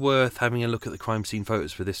really worth having a look at the crime scene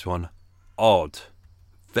photos for this one. Odd.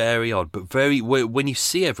 Very odd, but when you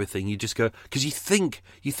see everything, you just go, because you think,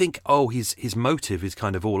 oh, his motive is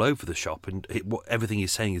kind of all over the shop, and everything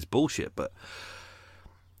he's saying is bullshit. But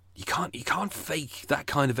you can't fake that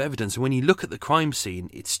kind of evidence. And when you look at the crime scene,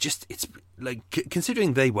 it's like,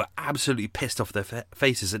 considering they were absolutely pissed off their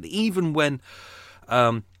faces, and even when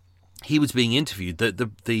he was being interviewed,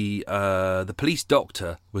 the police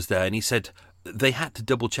doctor was there, and he said they had to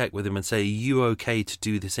double check with him and say, "Are you okay to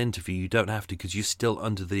do this interview? You don't have to, because you're still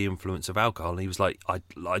under the influence of alcohol." And he was like,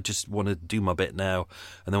 I just want to do my bit now,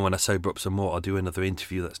 and then when I sober up some more, I'll do another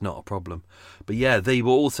interview. That's not a problem. But yeah, they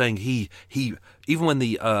were all saying he even when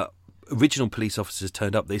the original police officers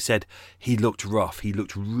turned up, they said he looked rough. He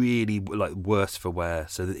looked really like worse for wear.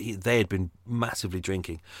 So that they had been massively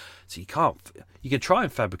drinking. So you can try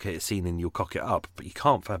and fabricate a scene and you'll cock it up, but you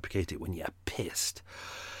can't fabricate it when you're pissed.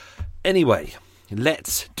 Anyway,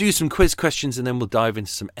 let's do some quiz questions and then we'll dive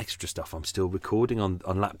into some extra stuff. I'm still recording on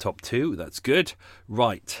laptop 2. That's good.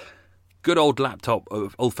 Right. Good old laptop,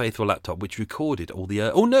 old faithful laptop, which recorded all the...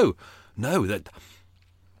 that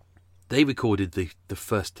they recorded the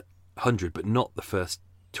first 100, but not the first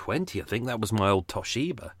 20, I think. That was my old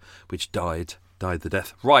Toshiba, which died the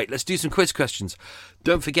death. Right, let's do some quiz questions.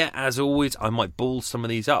 Don't forget, as always, I might ball some of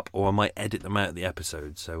these up, or I might edit them out of the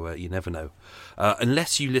episode, so you never know.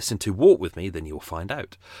 Unless you listen to Walk With Me, then you'll find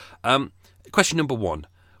out. Question number 1.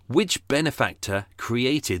 Which benefactor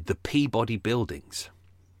created the Peabody buildings?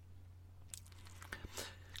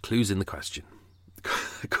 Clues in the question.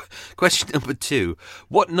 Question number 2.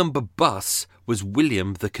 What number bus was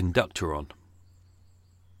William the conductor on?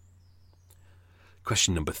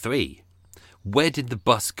 Question number 3. Where did the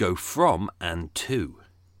bus go from and to?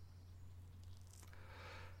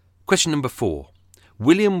 Question number 4.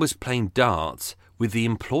 William was playing darts with the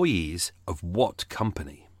employees of what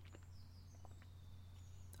company?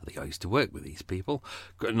 I think I used to work with these people.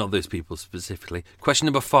 Not those people specifically. Question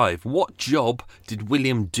number 5. What job did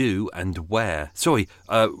William do and where? Sorry,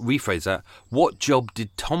 rephrase that. What job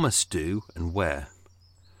did Thomas do and where?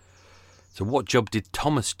 So what job did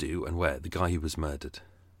Thomas do and where? The guy who was murdered.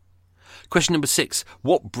 Question number 6.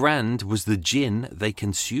 What brand was the gin they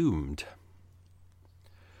consumed?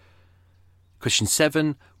 Question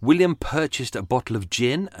 7. William purchased a bottle of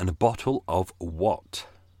gin and a bottle of what?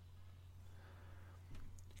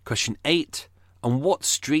 Question 8. On what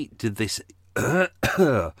street did this...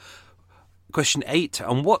 Question 8.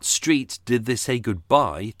 On what street did they say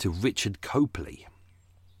goodbye to Richard Copley?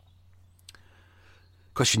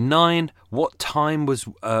 Question 9. What time was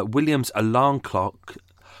William's alarm clock...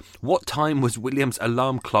 What time was William's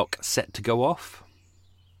alarm clock set to go off?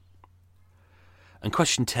 And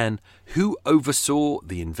question 10, who oversaw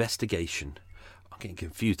the investigation? I'm getting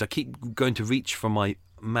confused. I keep going to reach for my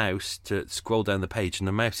mouse to scroll down the page, and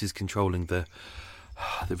the mouse is controlling the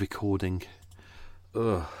recording.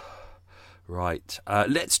 Ugh. Right,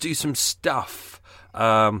 let's do some stuff.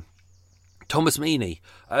 Thomas Meany.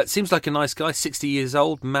 Seems like a nice guy, 60 years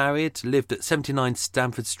old, married, lived at 79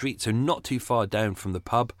 Stamford Street, so not too far down from the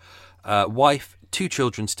pub. Wife, 2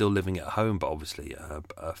 children still living at home, but obviously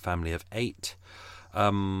a family of 8.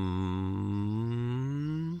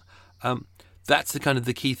 That's the kind of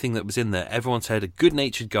the key thing that was in there. Everyone said a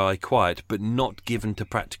good-natured guy, quiet, but not given to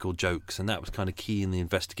practical jokes, and that was kind of key in the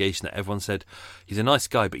investigation. That everyone said he's a nice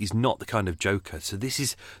guy, but he's not the kind of joker. So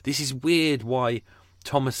this is weird. Why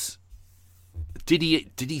Thomas? Did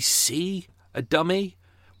he see a dummy?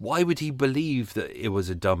 Why would he believe that it was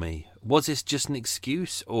a dummy? Was this just an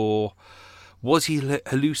excuse, or was he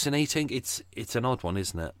hallucinating? It's an odd one,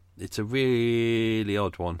 isn't it? It's a really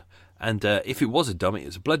odd one. And if it was a dummy, it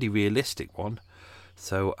was a bloody realistic one.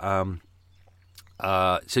 So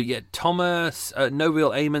Thomas, no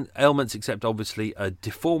real ailments except obviously a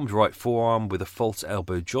deformed right forearm with a false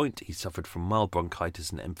elbow joint. He suffered from mild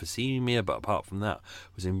bronchitis and emphysema, but apart from that,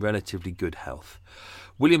 was in relatively good health.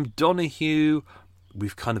 William Donahue,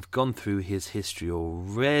 we've kind of gone through his history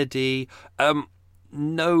already.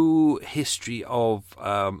 No history of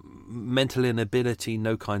mental inability,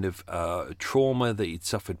 no kind of trauma that he'd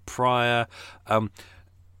suffered prior.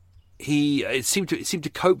 It seemed to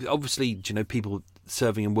cope. Obviously, people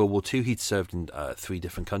serving in World War II, he'd served in 3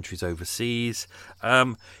 different countries overseas.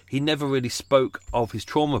 He never really spoke of his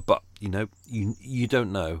trauma, but you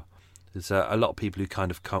don't know. There's a lot of people who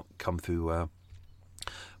kind of come through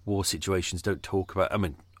war situations don't talk about. I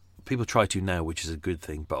mean, people try to now, which is a good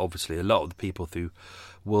thing, but obviously a lot of the people through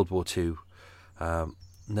World War II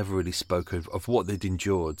never really spoke of what they'd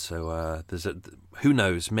endured. So who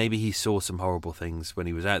knows? Maybe he saw some horrible things when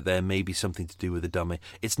he was out there. Maybe something to do with the dummy.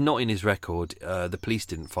 It's not in his record. The police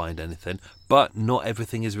didn't find anything, but not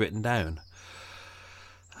everything is written down.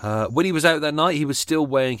 When he was out that night, he was still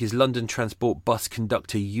wearing his London Transport bus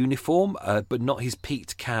conductor uniform, but not his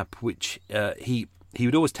peaked cap, which he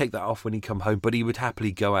would always take that off when he'd come home, but he would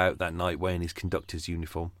happily go out that night wearing his conductor's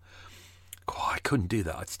uniform. I couldn't do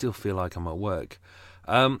that. I'd still feel like I'm at work.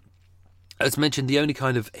 As mentioned, the only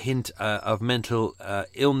kind of hint of mental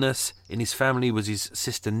illness in his family was his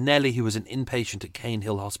sister Nellie, who was an inpatient at Cane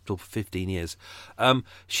Hill Hospital for 15 years.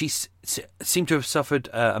 She seemed to have suffered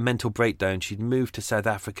a mental breakdown. She'd moved to South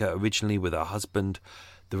Africa originally with her husband.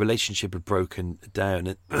 The relationship had broken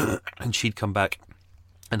down, and she'd come back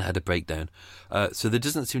and had a breakdown. So there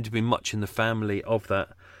doesn't seem to be much in the family of that.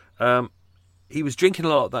 He was drinking a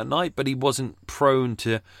lot that night, but he wasn't prone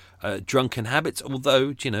to drunken habits,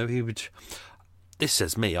 although, he would... This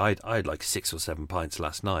says me, I had like 6 or 7 pints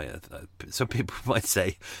last night. Some people might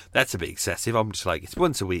say, that's a bit excessive. I'm just like, it's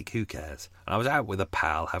once a week, who cares? And I was out with a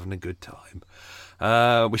pal having a good time,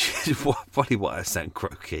 which is probably why I sound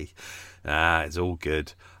croaky. It's all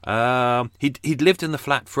good. He'd lived in the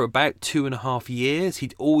flat for about 2.5 years.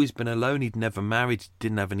 He'd always been alone. He'd never married,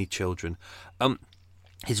 didn't have any children.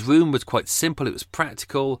 His room was quite simple. It was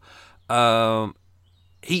practical.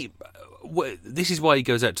 This is why he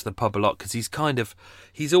goes out to the pub a lot, because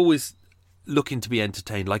he's always looking to be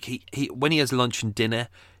entertained. Like he when he has lunch and dinner,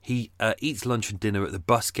 he eats lunch and dinner at the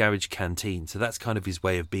bus garage canteen. So that's kind of his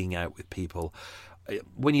way of being out with people.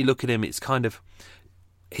 When you look at him, it's kind of,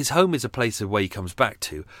 his home is a place where he comes back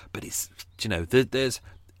to, but it's,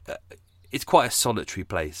 it's quite a solitary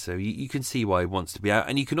place, so you can see why he wants to be out,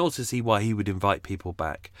 and you can also see why he would invite people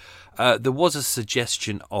back. There was a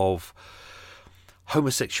suggestion of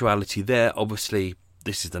homosexuality there. Obviously,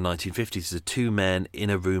 this is the 1950s. There's 2 men in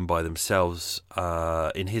a room by themselves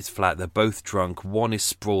in his flat. They're both drunk. One is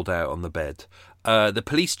sprawled out on the bed. The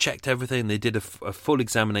police checked everything. They did a full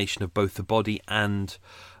examination of both the body and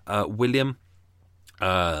William.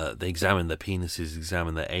 They examined their penises,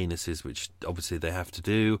 examined their anuses, which obviously they have to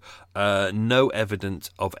do. No evidence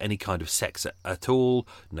of any kind of sex at all.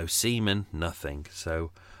 No semen, nothing.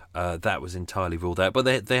 So that was entirely ruled out.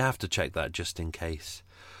 But they have to check that just in case.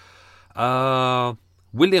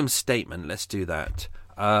 William's statement, let's do that.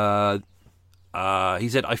 He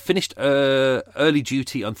said, I finished early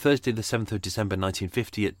duty on Thursday the 7th of December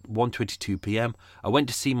 1950 at 1:22 p.m. I went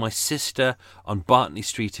to see my sister on Bartley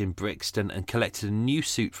Street in Brixton and collected a new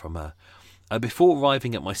suit from her. Before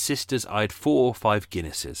arriving at my sister's, I had 4 or 5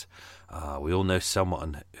 Guinnesses. We all know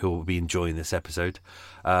someone who will be enjoying this episode.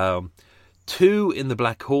 2 in the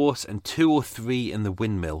Black Horse and 2 or 3 in the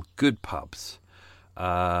Windmill. Good pubs.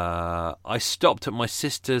 I stopped at my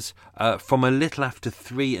sister's from a little after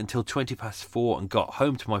 3 until 4:20 and got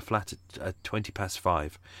home to my flat at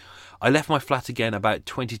 5:20. I left my flat again about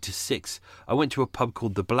 6:20. I went to a pub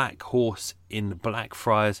called the Black Horse in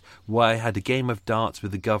Blackfriars, where I had a game of darts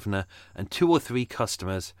with the governor and 2 or 3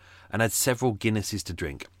 customers, and had several Guinnesses to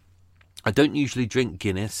drink. I don't usually drink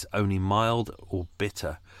Guinness, only mild or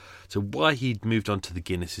bitter. So why he'd moved on to the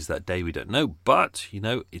Guinnesses that day, we don't know. But,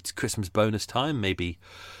 it's Christmas bonus time. Maybe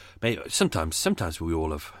sometimes we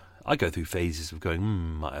all have. I go through phases of going,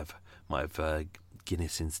 might have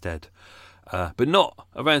Guinness instead. But not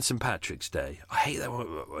around St. Patrick's Day. I hate that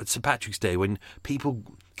one, St. Patrick's Day, when people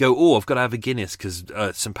go, I've got to have a Guinness because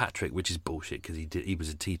St. Patrick, which is bullshit because he was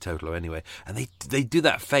a teetotaler anyway. And they do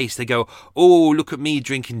that face. They go, look at me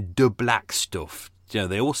drinking the black stuff.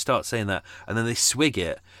 They all start saying that, and then they swig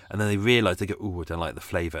it, and then they realise, they go, I don't like the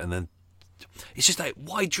flavour, and then it's just like,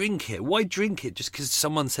 why drink it? Why drink it just because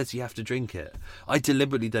someone says you have to drink it? I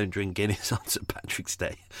deliberately don't drink Guinness on St. Patrick's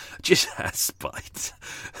Day, just as spite.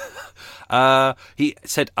 He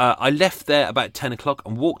said, I left there about 10 o'clock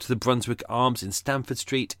and walked to the Brunswick Arms in Stamford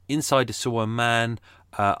Street. Inside I saw a man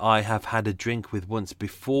I have had a drink with once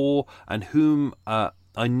before and whom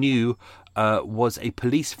I knew was a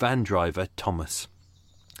police van driver, Thomas.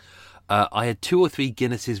 I had 2 or 3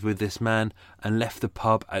 Guinnesses with this man and left the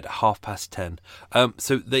pub at 10:30.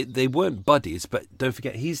 So they weren't buddies, but don't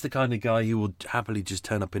forget, he's the kind of guy who will happily just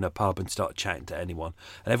turn up in a pub and start chatting to anyone.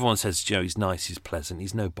 And everyone says, you know, he's nice, he's pleasant,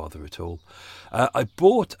 he's no bother at all. I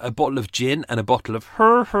bought a bottle of gin and a bottle of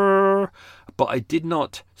her, but I did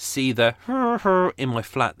not see the her in my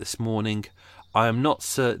flat this morning. I am not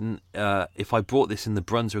certain if I brought this in the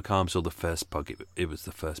Brunswick Arms or the first pub. It was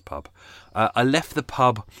the first pub. I left the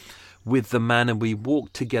pub with the man and we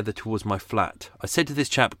walked together towards my flat. I said to this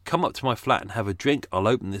chap, come up to my flat and have a drink. I'll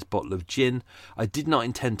open this bottle of gin. I did not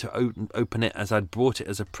intend to open it as I'd brought it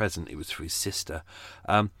as a present. It was for his sister.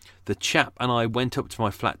 The chap and I went up to my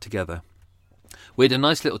flat together. We had a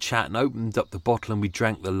nice little chat and opened up the bottle and we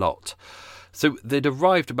drank the lot. So they'd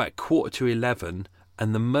arrived about 11:15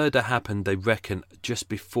 and the murder happened, they reckon, just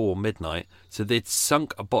before midnight. So they'd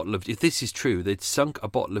sunk a bottle of, if this is true, they'd sunk a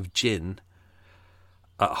bottle of gin,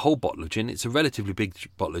 a whole bottle of gin. It's a relatively big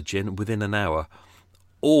bottle of gin within an hour.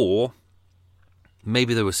 Or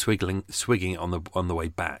maybe they were swigging it on the way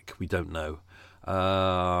back. We don't know.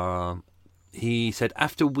 He said,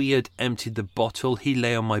 after we had emptied the bottle, he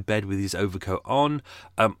lay on my bed with his overcoat on.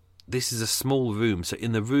 This is a small room, so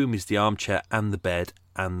in the room is the armchair and the bed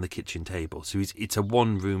and the kitchen table. So it's a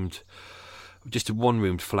one-roomed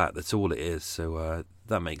flat. That's all it is. So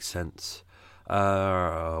that makes sense.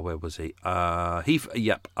 Where was he?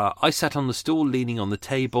 I sat on the stool leaning on the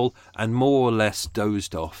table and more or less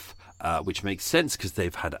dozed off, which makes sense because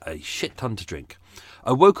they've had a shit ton to drink.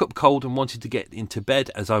 I woke up cold and wanted to get into bed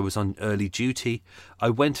as I was on early duty. I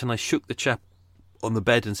went and I shook the chap on the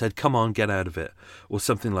bed and said, come on, get out of it, or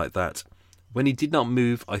something like that. When he did not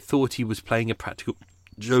move, I thought he was playing a practical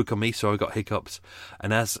joke on me, so I got hiccups.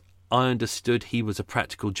 And as I understood he was a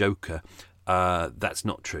practical joker, that's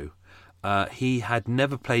not true. He had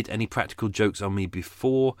never played any practical jokes on me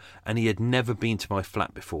before, and he had never been to my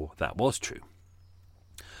flat before. That was true.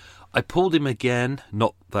 I pulled him again,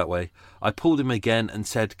 not that way. I pulled him again and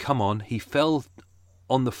said, come on. He fell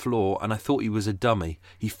on the floor, and I thought he was a dummy.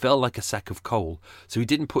 He fell like a sack of coal, so he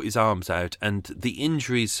didn't put his arms out, and the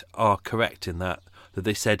injuries are correct in that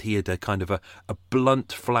they said he had a kind of a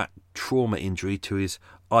blunt, flat trauma injury to his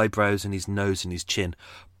eyebrows and his nose and his chin,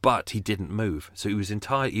 but he didn't move, so he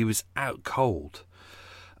was out cold.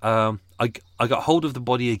 I got hold of the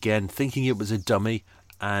body again, thinking it was a dummy,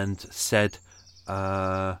 and said,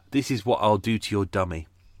 this is what I'll do to your dummy.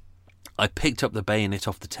 I picked up the bayonet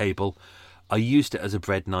off the table. I used it as a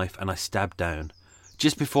bread knife and I stabbed down.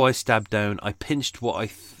 Just before I stabbed down, I punched what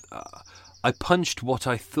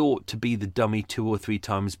I thought to be the dummy 2 or 3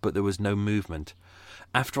 times, but there was no movement.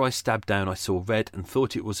 After I stabbed down, I saw red and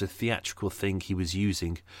thought it was a theatrical thing he was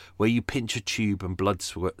using, where you pinch a tube and blood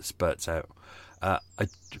spurts out.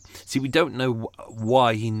 We don't know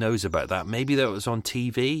why he knows about that. Maybe that was on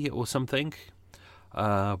TV or something.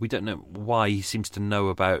 We don't know why he seems to know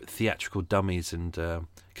about theatrical dummies, and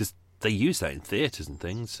because they use that in theatres and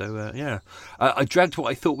things. So, yeah. I dragged what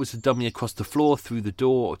I thought was a dummy across the floor, through the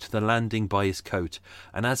door to the landing by his coat.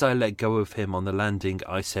 And as I let go of him on the landing,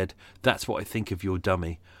 I said, that's what I think of your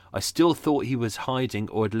dummy. I still thought he was hiding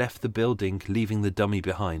or had left the building, leaving the dummy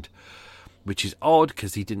behind. Which is odd,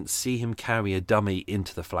 because he didn't see him carry a dummy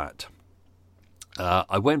into the flat.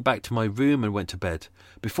 I went back to my room and went to bed.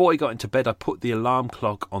 Before I got into bed, I put the alarm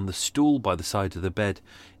clock on the stool by the side of the bed.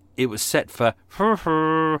 It was set for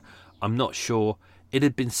I'm not sure. It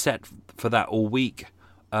had been set for that all week.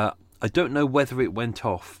 I don't know whether it went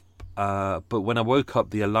off, but when I woke up,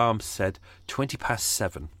 the alarm said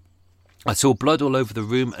 7:20. I saw blood all over the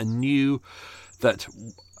room and knew that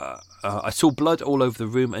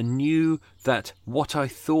what I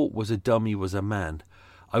thought was a dummy was a man.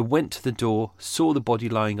 I went to the door, saw the body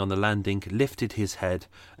lying on the landing, lifted his head,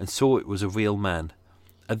 and saw it was a real man.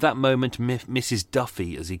 At that moment, Mrs.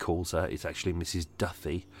 Duffy, as he calls her, it's actually Mrs.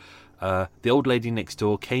 Duffy, the old lady next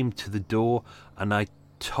door, came to the door, and I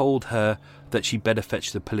told her that she'd better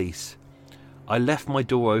fetch the police. I left my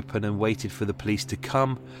door open and waited for the police to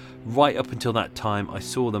come. Right up until that time, I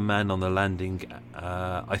saw the man on the landing.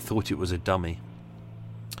 I thought it was a dummy.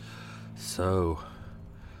 So,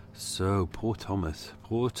 poor Thomas,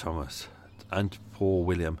 and poor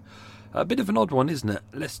William. A bit of an odd one, isn't it?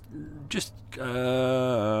 Let's just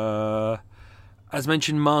As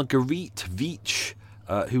mentioned, Marguerite Veitch,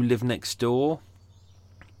 who lived next door,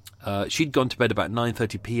 she'd gone to bed about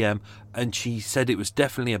 9:30 p.m. and she said it was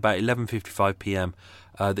definitely about 11:55 p.m.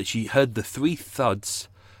 That she heard the 3 thuds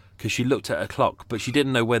because she looked at her clock, but she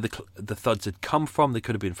didn't know where the thuds had come from. They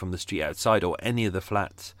could have been from the street outside or any of the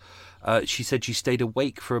flats. She said she stayed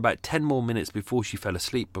awake for about 10 more minutes before she fell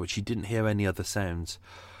asleep, but she didn't hear any other sounds.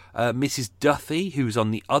 Mrs. Duthie, who was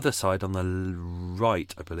on the other side, on the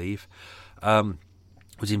right, I believe,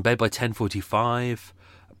 was in bed by 10:45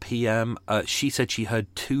 p.m. She said she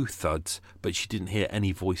heard 2 thuds, but she didn't hear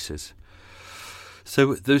any voices.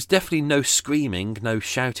 So there's definitely no screaming, no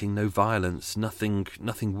shouting, no violence, nothing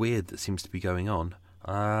weird that seems to be going on.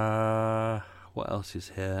 What else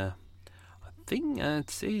is here? I think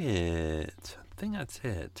that's it. Let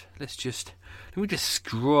me just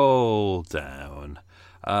scroll down.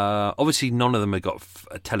 Obviously, none of them had got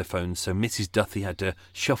telephones, so Mrs. Duthie had to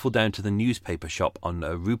shuffle down to the newspaper shop on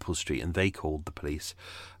Rupel Street, and they called the police.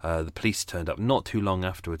 The police turned up not too long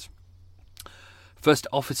afterwards. First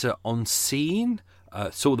officer on scene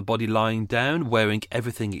saw the body lying down, wearing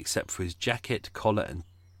everything except for his jacket, collar and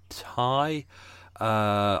tie.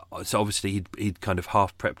 So obviously he'd kind of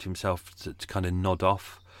half prepped himself to kind of nod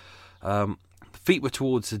off. Feet were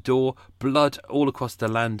towards the door, blood all across the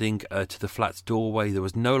landing to the flat's doorway. There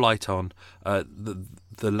was no light on.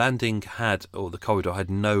 The landing had, or the corridor had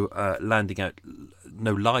no landing out,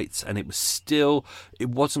 no lights, and it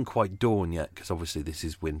wasn't quite dawn yet, because obviously this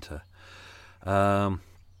is winter.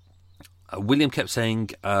 William kept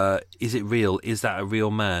saying, is it real? Is that a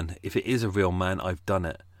real man? If it is a real man, I've done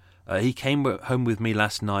it. He came home with me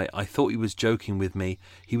last night. I thought he was joking with me.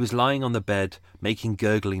 He was lying on the bed, making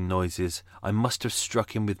gurgling noises. I must have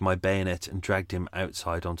struck him with my bayonet and dragged him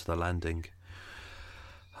outside onto the landing.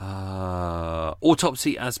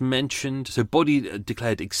 Autopsy, as mentioned. So body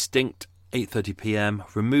declared extinct, 8:30 p.m,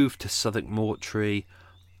 removed to Southwark Mortuary.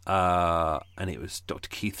 And it was Dr.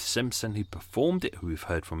 Keith Simpson who performed it, who we've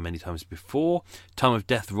heard from many times before. Time of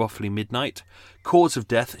death, roughly midnight. Cause of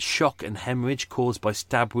death, shock and hemorrhage caused by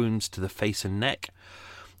stab wounds to the face and neck.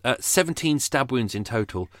 17 stab wounds in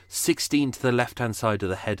total, 16 to the left-hand side of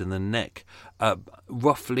the head and the neck,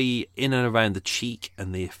 roughly in and around the cheek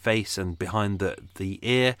and the face and behind the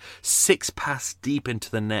ear, 6 pass deep into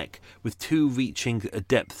the neck, with 2 reaching a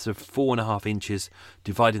depth of 4.5 inches,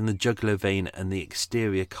 dividing the jugular vein and the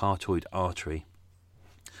exterior carotid artery.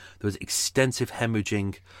 There was extensive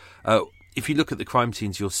hemorrhaging. If you look at the crime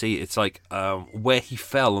scenes, you'll see it's like where he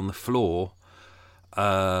fell on the floor.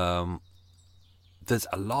 There's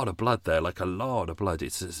a lot of blood there, like a lot of blood.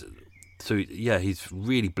 So yeah, he's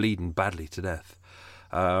really bleeding badly to death.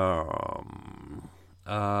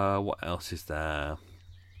 What else is there?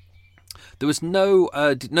 There was no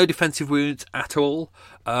defensive wounds at all.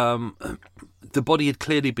 The body had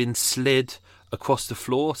clearly been slid across the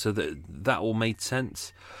floor, so that all made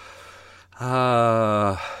sense.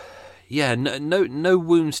 Yeah, no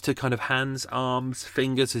wounds to kind of hands, arms,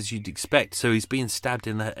 fingers, as you'd expect. So he's being stabbed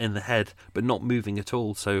in the head, but not moving at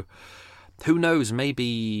all. So who knows?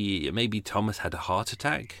 Maybe Thomas had a heart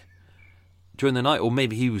attack during the night, or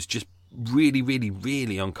maybe he was just really, really,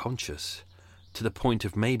 really unconscious to the point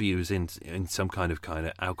of maybe he was in some kind of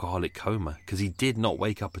alcoholic coma, because he did not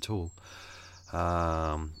wake up at all.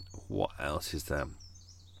 What else is there?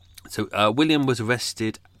 So William was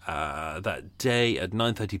arrested that day at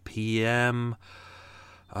 9:30 p.m.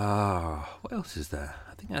 What else is there?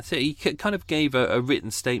 I think that's it. He kind of gave a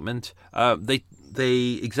written statement.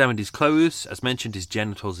 They examined his clothes, as mentioned, his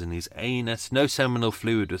genitals and his anus. No seminal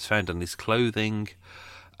fluid was found on his clothing.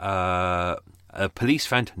 Police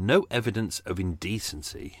found no evidence of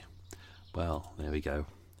indecency. Well, there we go.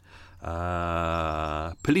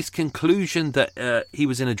 Police conclusion that he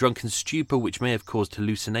was in a drunken stupor, which may have caused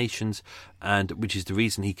hallucinations, and which is the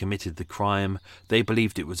reason he committed the crime. They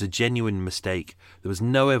believed it was a genuine mistake. There was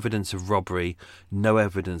no evidence of robbery, no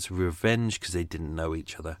evidence of revenge, because they didn't know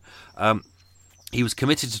each other. He was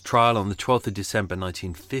committed to trial on the 12th of December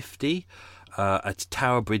 1950 at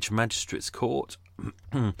Tower Bridge Magistrates Court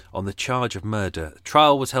on the charge of murder. The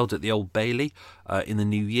trial was held at the Old Bailey in the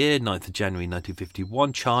new year, 9th of January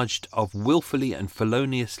 1951, charged of wilfully and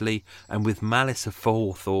feloniously and with malice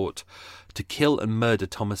aforethought to kill and murder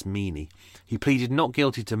Thomas Meany. He pleaded not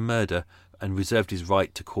guilty to murder and reserved his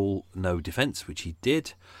right to call no defence, which he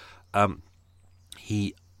did.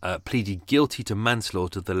 He pleaded guilty to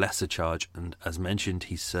manslaughter, the lesser charge, and as mentioned,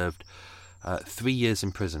 he served 3 years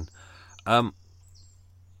in prison. I've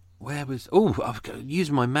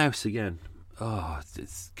used my mouse again. Oh,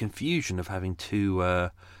 it's confusion of having two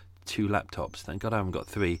 2 laptops. Thank God I haven't got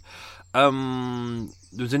 3. There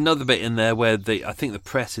was another bit in there where I think the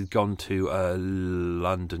press had gone to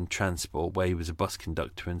London Transport, where he was a bus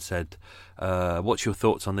conductor, and said, what's your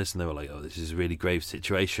thoughts on this? And they were like, oh, this is a really grave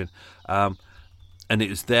situation. And it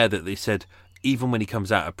was there that they said, even when he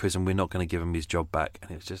comes out of prison, we're not going to give him his job back.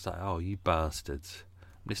 And it was just like, oh, you bastards.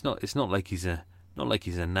 It's not like he's a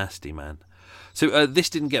nasty man. So this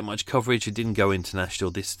didn't get much coverage. It didn't go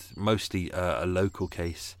international. This mostly a local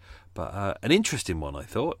case, but an interesting one, I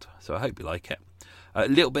thought. So I hope you like it. A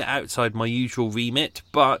little bit outside my usual remit,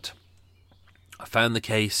 but I found the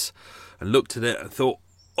case and looked at it and thought,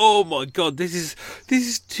 oh my God, this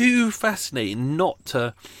is too fascinating not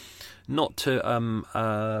to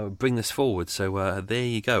bring this forward. So there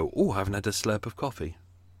you go. Oh, I haven't had a slurp of coffee.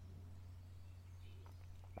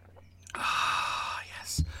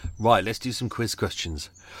 Yes. Right, let's do some quiz questions.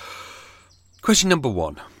 Question number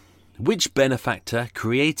 1. Which benefactor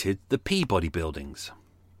created the Peabody Buildings?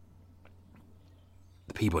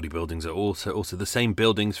 The Peabody Buildings are also the same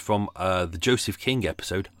buildings from the Joseph King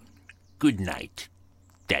episode, Good Night,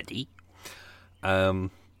 Daddy. The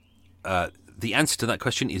answer to that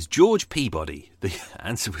question is George Peabody. The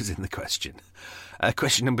answer was in the question.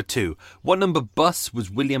 Question number 2. What number bus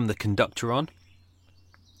was William the conductor on?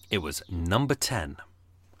 It was number 10.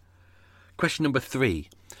 Question number 3.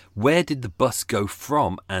 Where did the bus go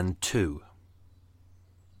from and to?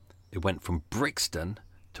 It went from Brixton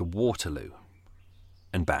to Waterloo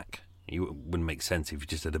and back. It wouldn't make sense if you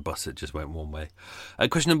just had a bus that just went one way.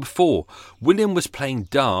 Question number 4. William was playing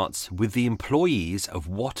darts with the employees of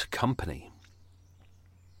what company?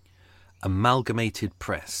 Amalgamated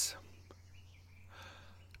Press.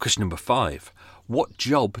 Question number 5. What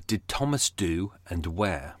job did Thomas do and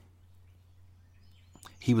where?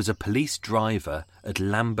 He was a police driver at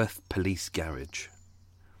Lambeth Police Garage.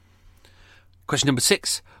 Question number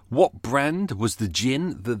 6. What brand was the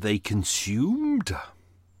gin that they consumed?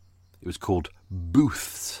 It was called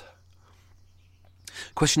Booth's.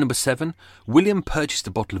 Question number 7. William purchased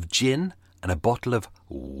a bottle of gin and a bottle of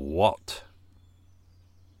what?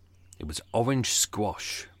 It was orange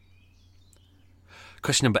squash.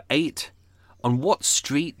 Question number 8. On what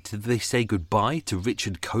street did they say goodbye to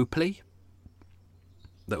Richard Copley?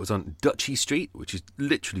 That was on Duchy Street, which is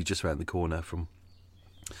literally just around the corner from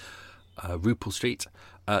Rupel Street.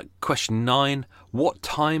 Question 9. What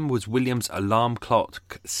time was William's alarm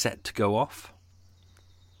clock set to go off?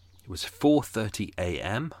 It was 4:30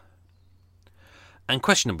 a.m. And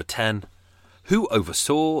question number 10. Who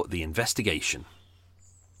oversaw the investigation?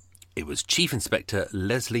 It was Chief Inspector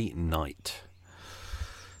Leslie Knight.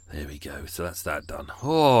 There we go. So that's that done.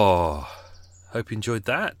 Oh, hope you enjoyed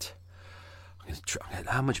that.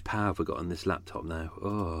 How much power have I got on this laptop now?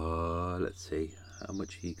 Oh, let's see. How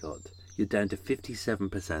much you got? You're down to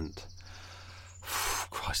 57%.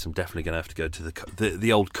 Christ, I'm definitely going to have to go to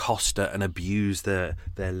the old Costa and abuse their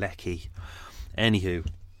lecky. Anywho,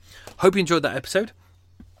 hope you enjoyed that episode.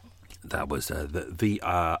 That was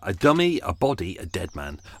a dummy, a body, a dead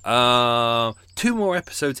man. 2 more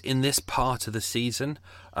episodes in this part of the season,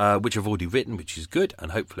 which I've already written, which is good,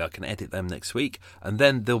 and hopefully I can edit them next week. And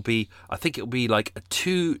then there'll be, I think it'll be like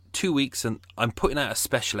two weeks, and I'm putting out a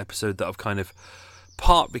special episode that I've kind of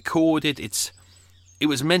part recorded. It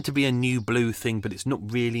was meant to be a New Blue thing, but it's not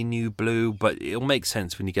really New Blue, but it'll make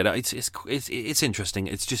sense when you get it. It's interesting.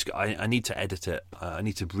 It's just I need to edit it. I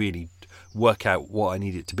need to really work out what I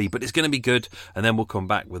need it to be, but it's going to be good, and then we'll come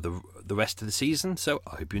back with the rest of the season, so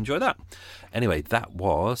I hope you enjoy that. Anyway, that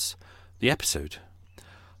was the episode.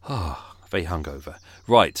 Very hungover.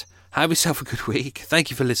 Right, have yourself a good week. Thank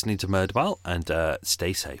you for listening to Murderball, and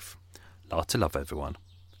stay safe. Lots of love, everyone.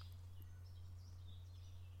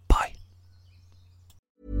 Bye.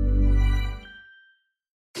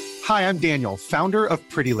 Hi, I'm Daniel, founder of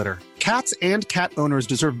Pretty Litter. Cats and cat owners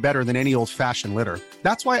deserve better than any old-fashioned litter.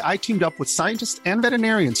 That's why I teamed up with scientists and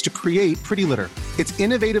veterinarians to create Pretty Litter. Its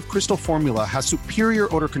innovative crystal formula has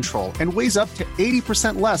superior odor control and weighs up to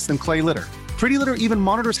 80% less than clay litter. Pretty Litter even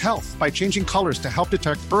monitors health by changing colors to help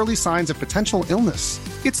detect early signs of potential illness.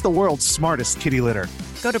 It's the world's smartest kitty litter.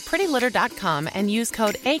 Go to prettylitter.com and use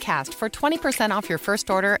code ACAST for 20% off your first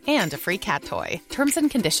order and a free cat toy. Terms and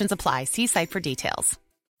conditions apply. See site for details.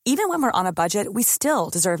 Even when we're on a budget, we still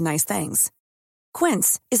deserve nice things.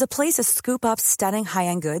 Quince is a place to scoop up stunning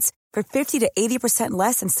high-end goods for 50 to 80%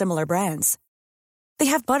 less than similar brands. They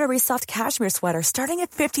have buttery soft cashmere sweaters starting at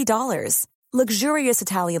 $50, luxurious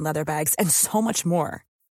Italian leather bags, and so much more.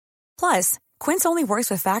 Plus, Quince only works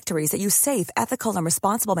with factories that use safe, ethical, and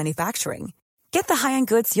responsible manufacturing. Get the high-end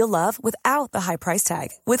goods you'll love without the high price tag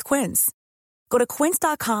with Quince. Go to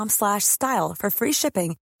quince.com/style for free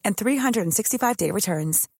shipping and 365-day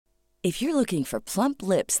returns. If you're looking for plump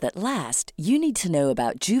lips that last, you need to know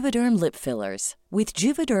about Juvederm lip fillers. With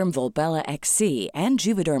Juvederm Volbella XC and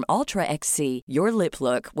Juvederm Ultra XC, your lip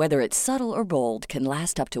look, whether it's subtle or bold, can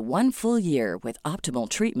last up to 1 full year with optimal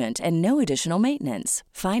treatment and no additional maintenance.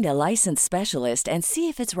 Find a licensed specialist and see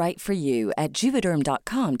if it's right for you at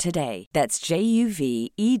Juvederm.com today. That's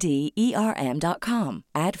JUVEDERM.com.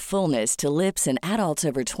 Add fullness to lips in adults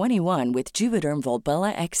over 21 with Juvederm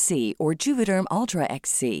Volbella XC or Juvederm Ultra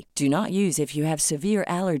XC. Do not use if you have severe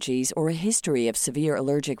allergies or a history of severe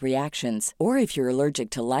allergic reactions, or if you're allergic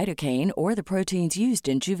to lidocaine or the proteins used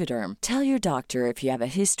in Juvederm. Tell your doctor if you have a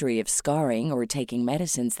history of scarring or taking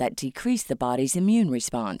medicines that decrease the body's immune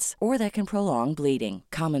response or that can prolong bleeding.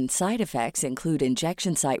 Common side effects include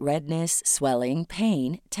injection site redness, swelling,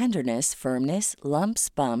 pain, tenderness, firmness, lumps,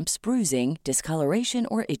 bumps, bruising, discoloration,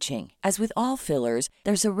 or itching. As with all fillers,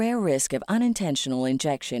 there's a rare risk of unintentional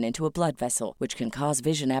injection into a blood vessel, which can cause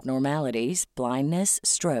vision abnormalities, blindness,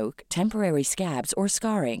 stroke, temporary scabs, or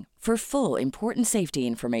scarring. For full, important safety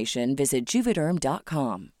information, visit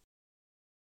Juvederm.com.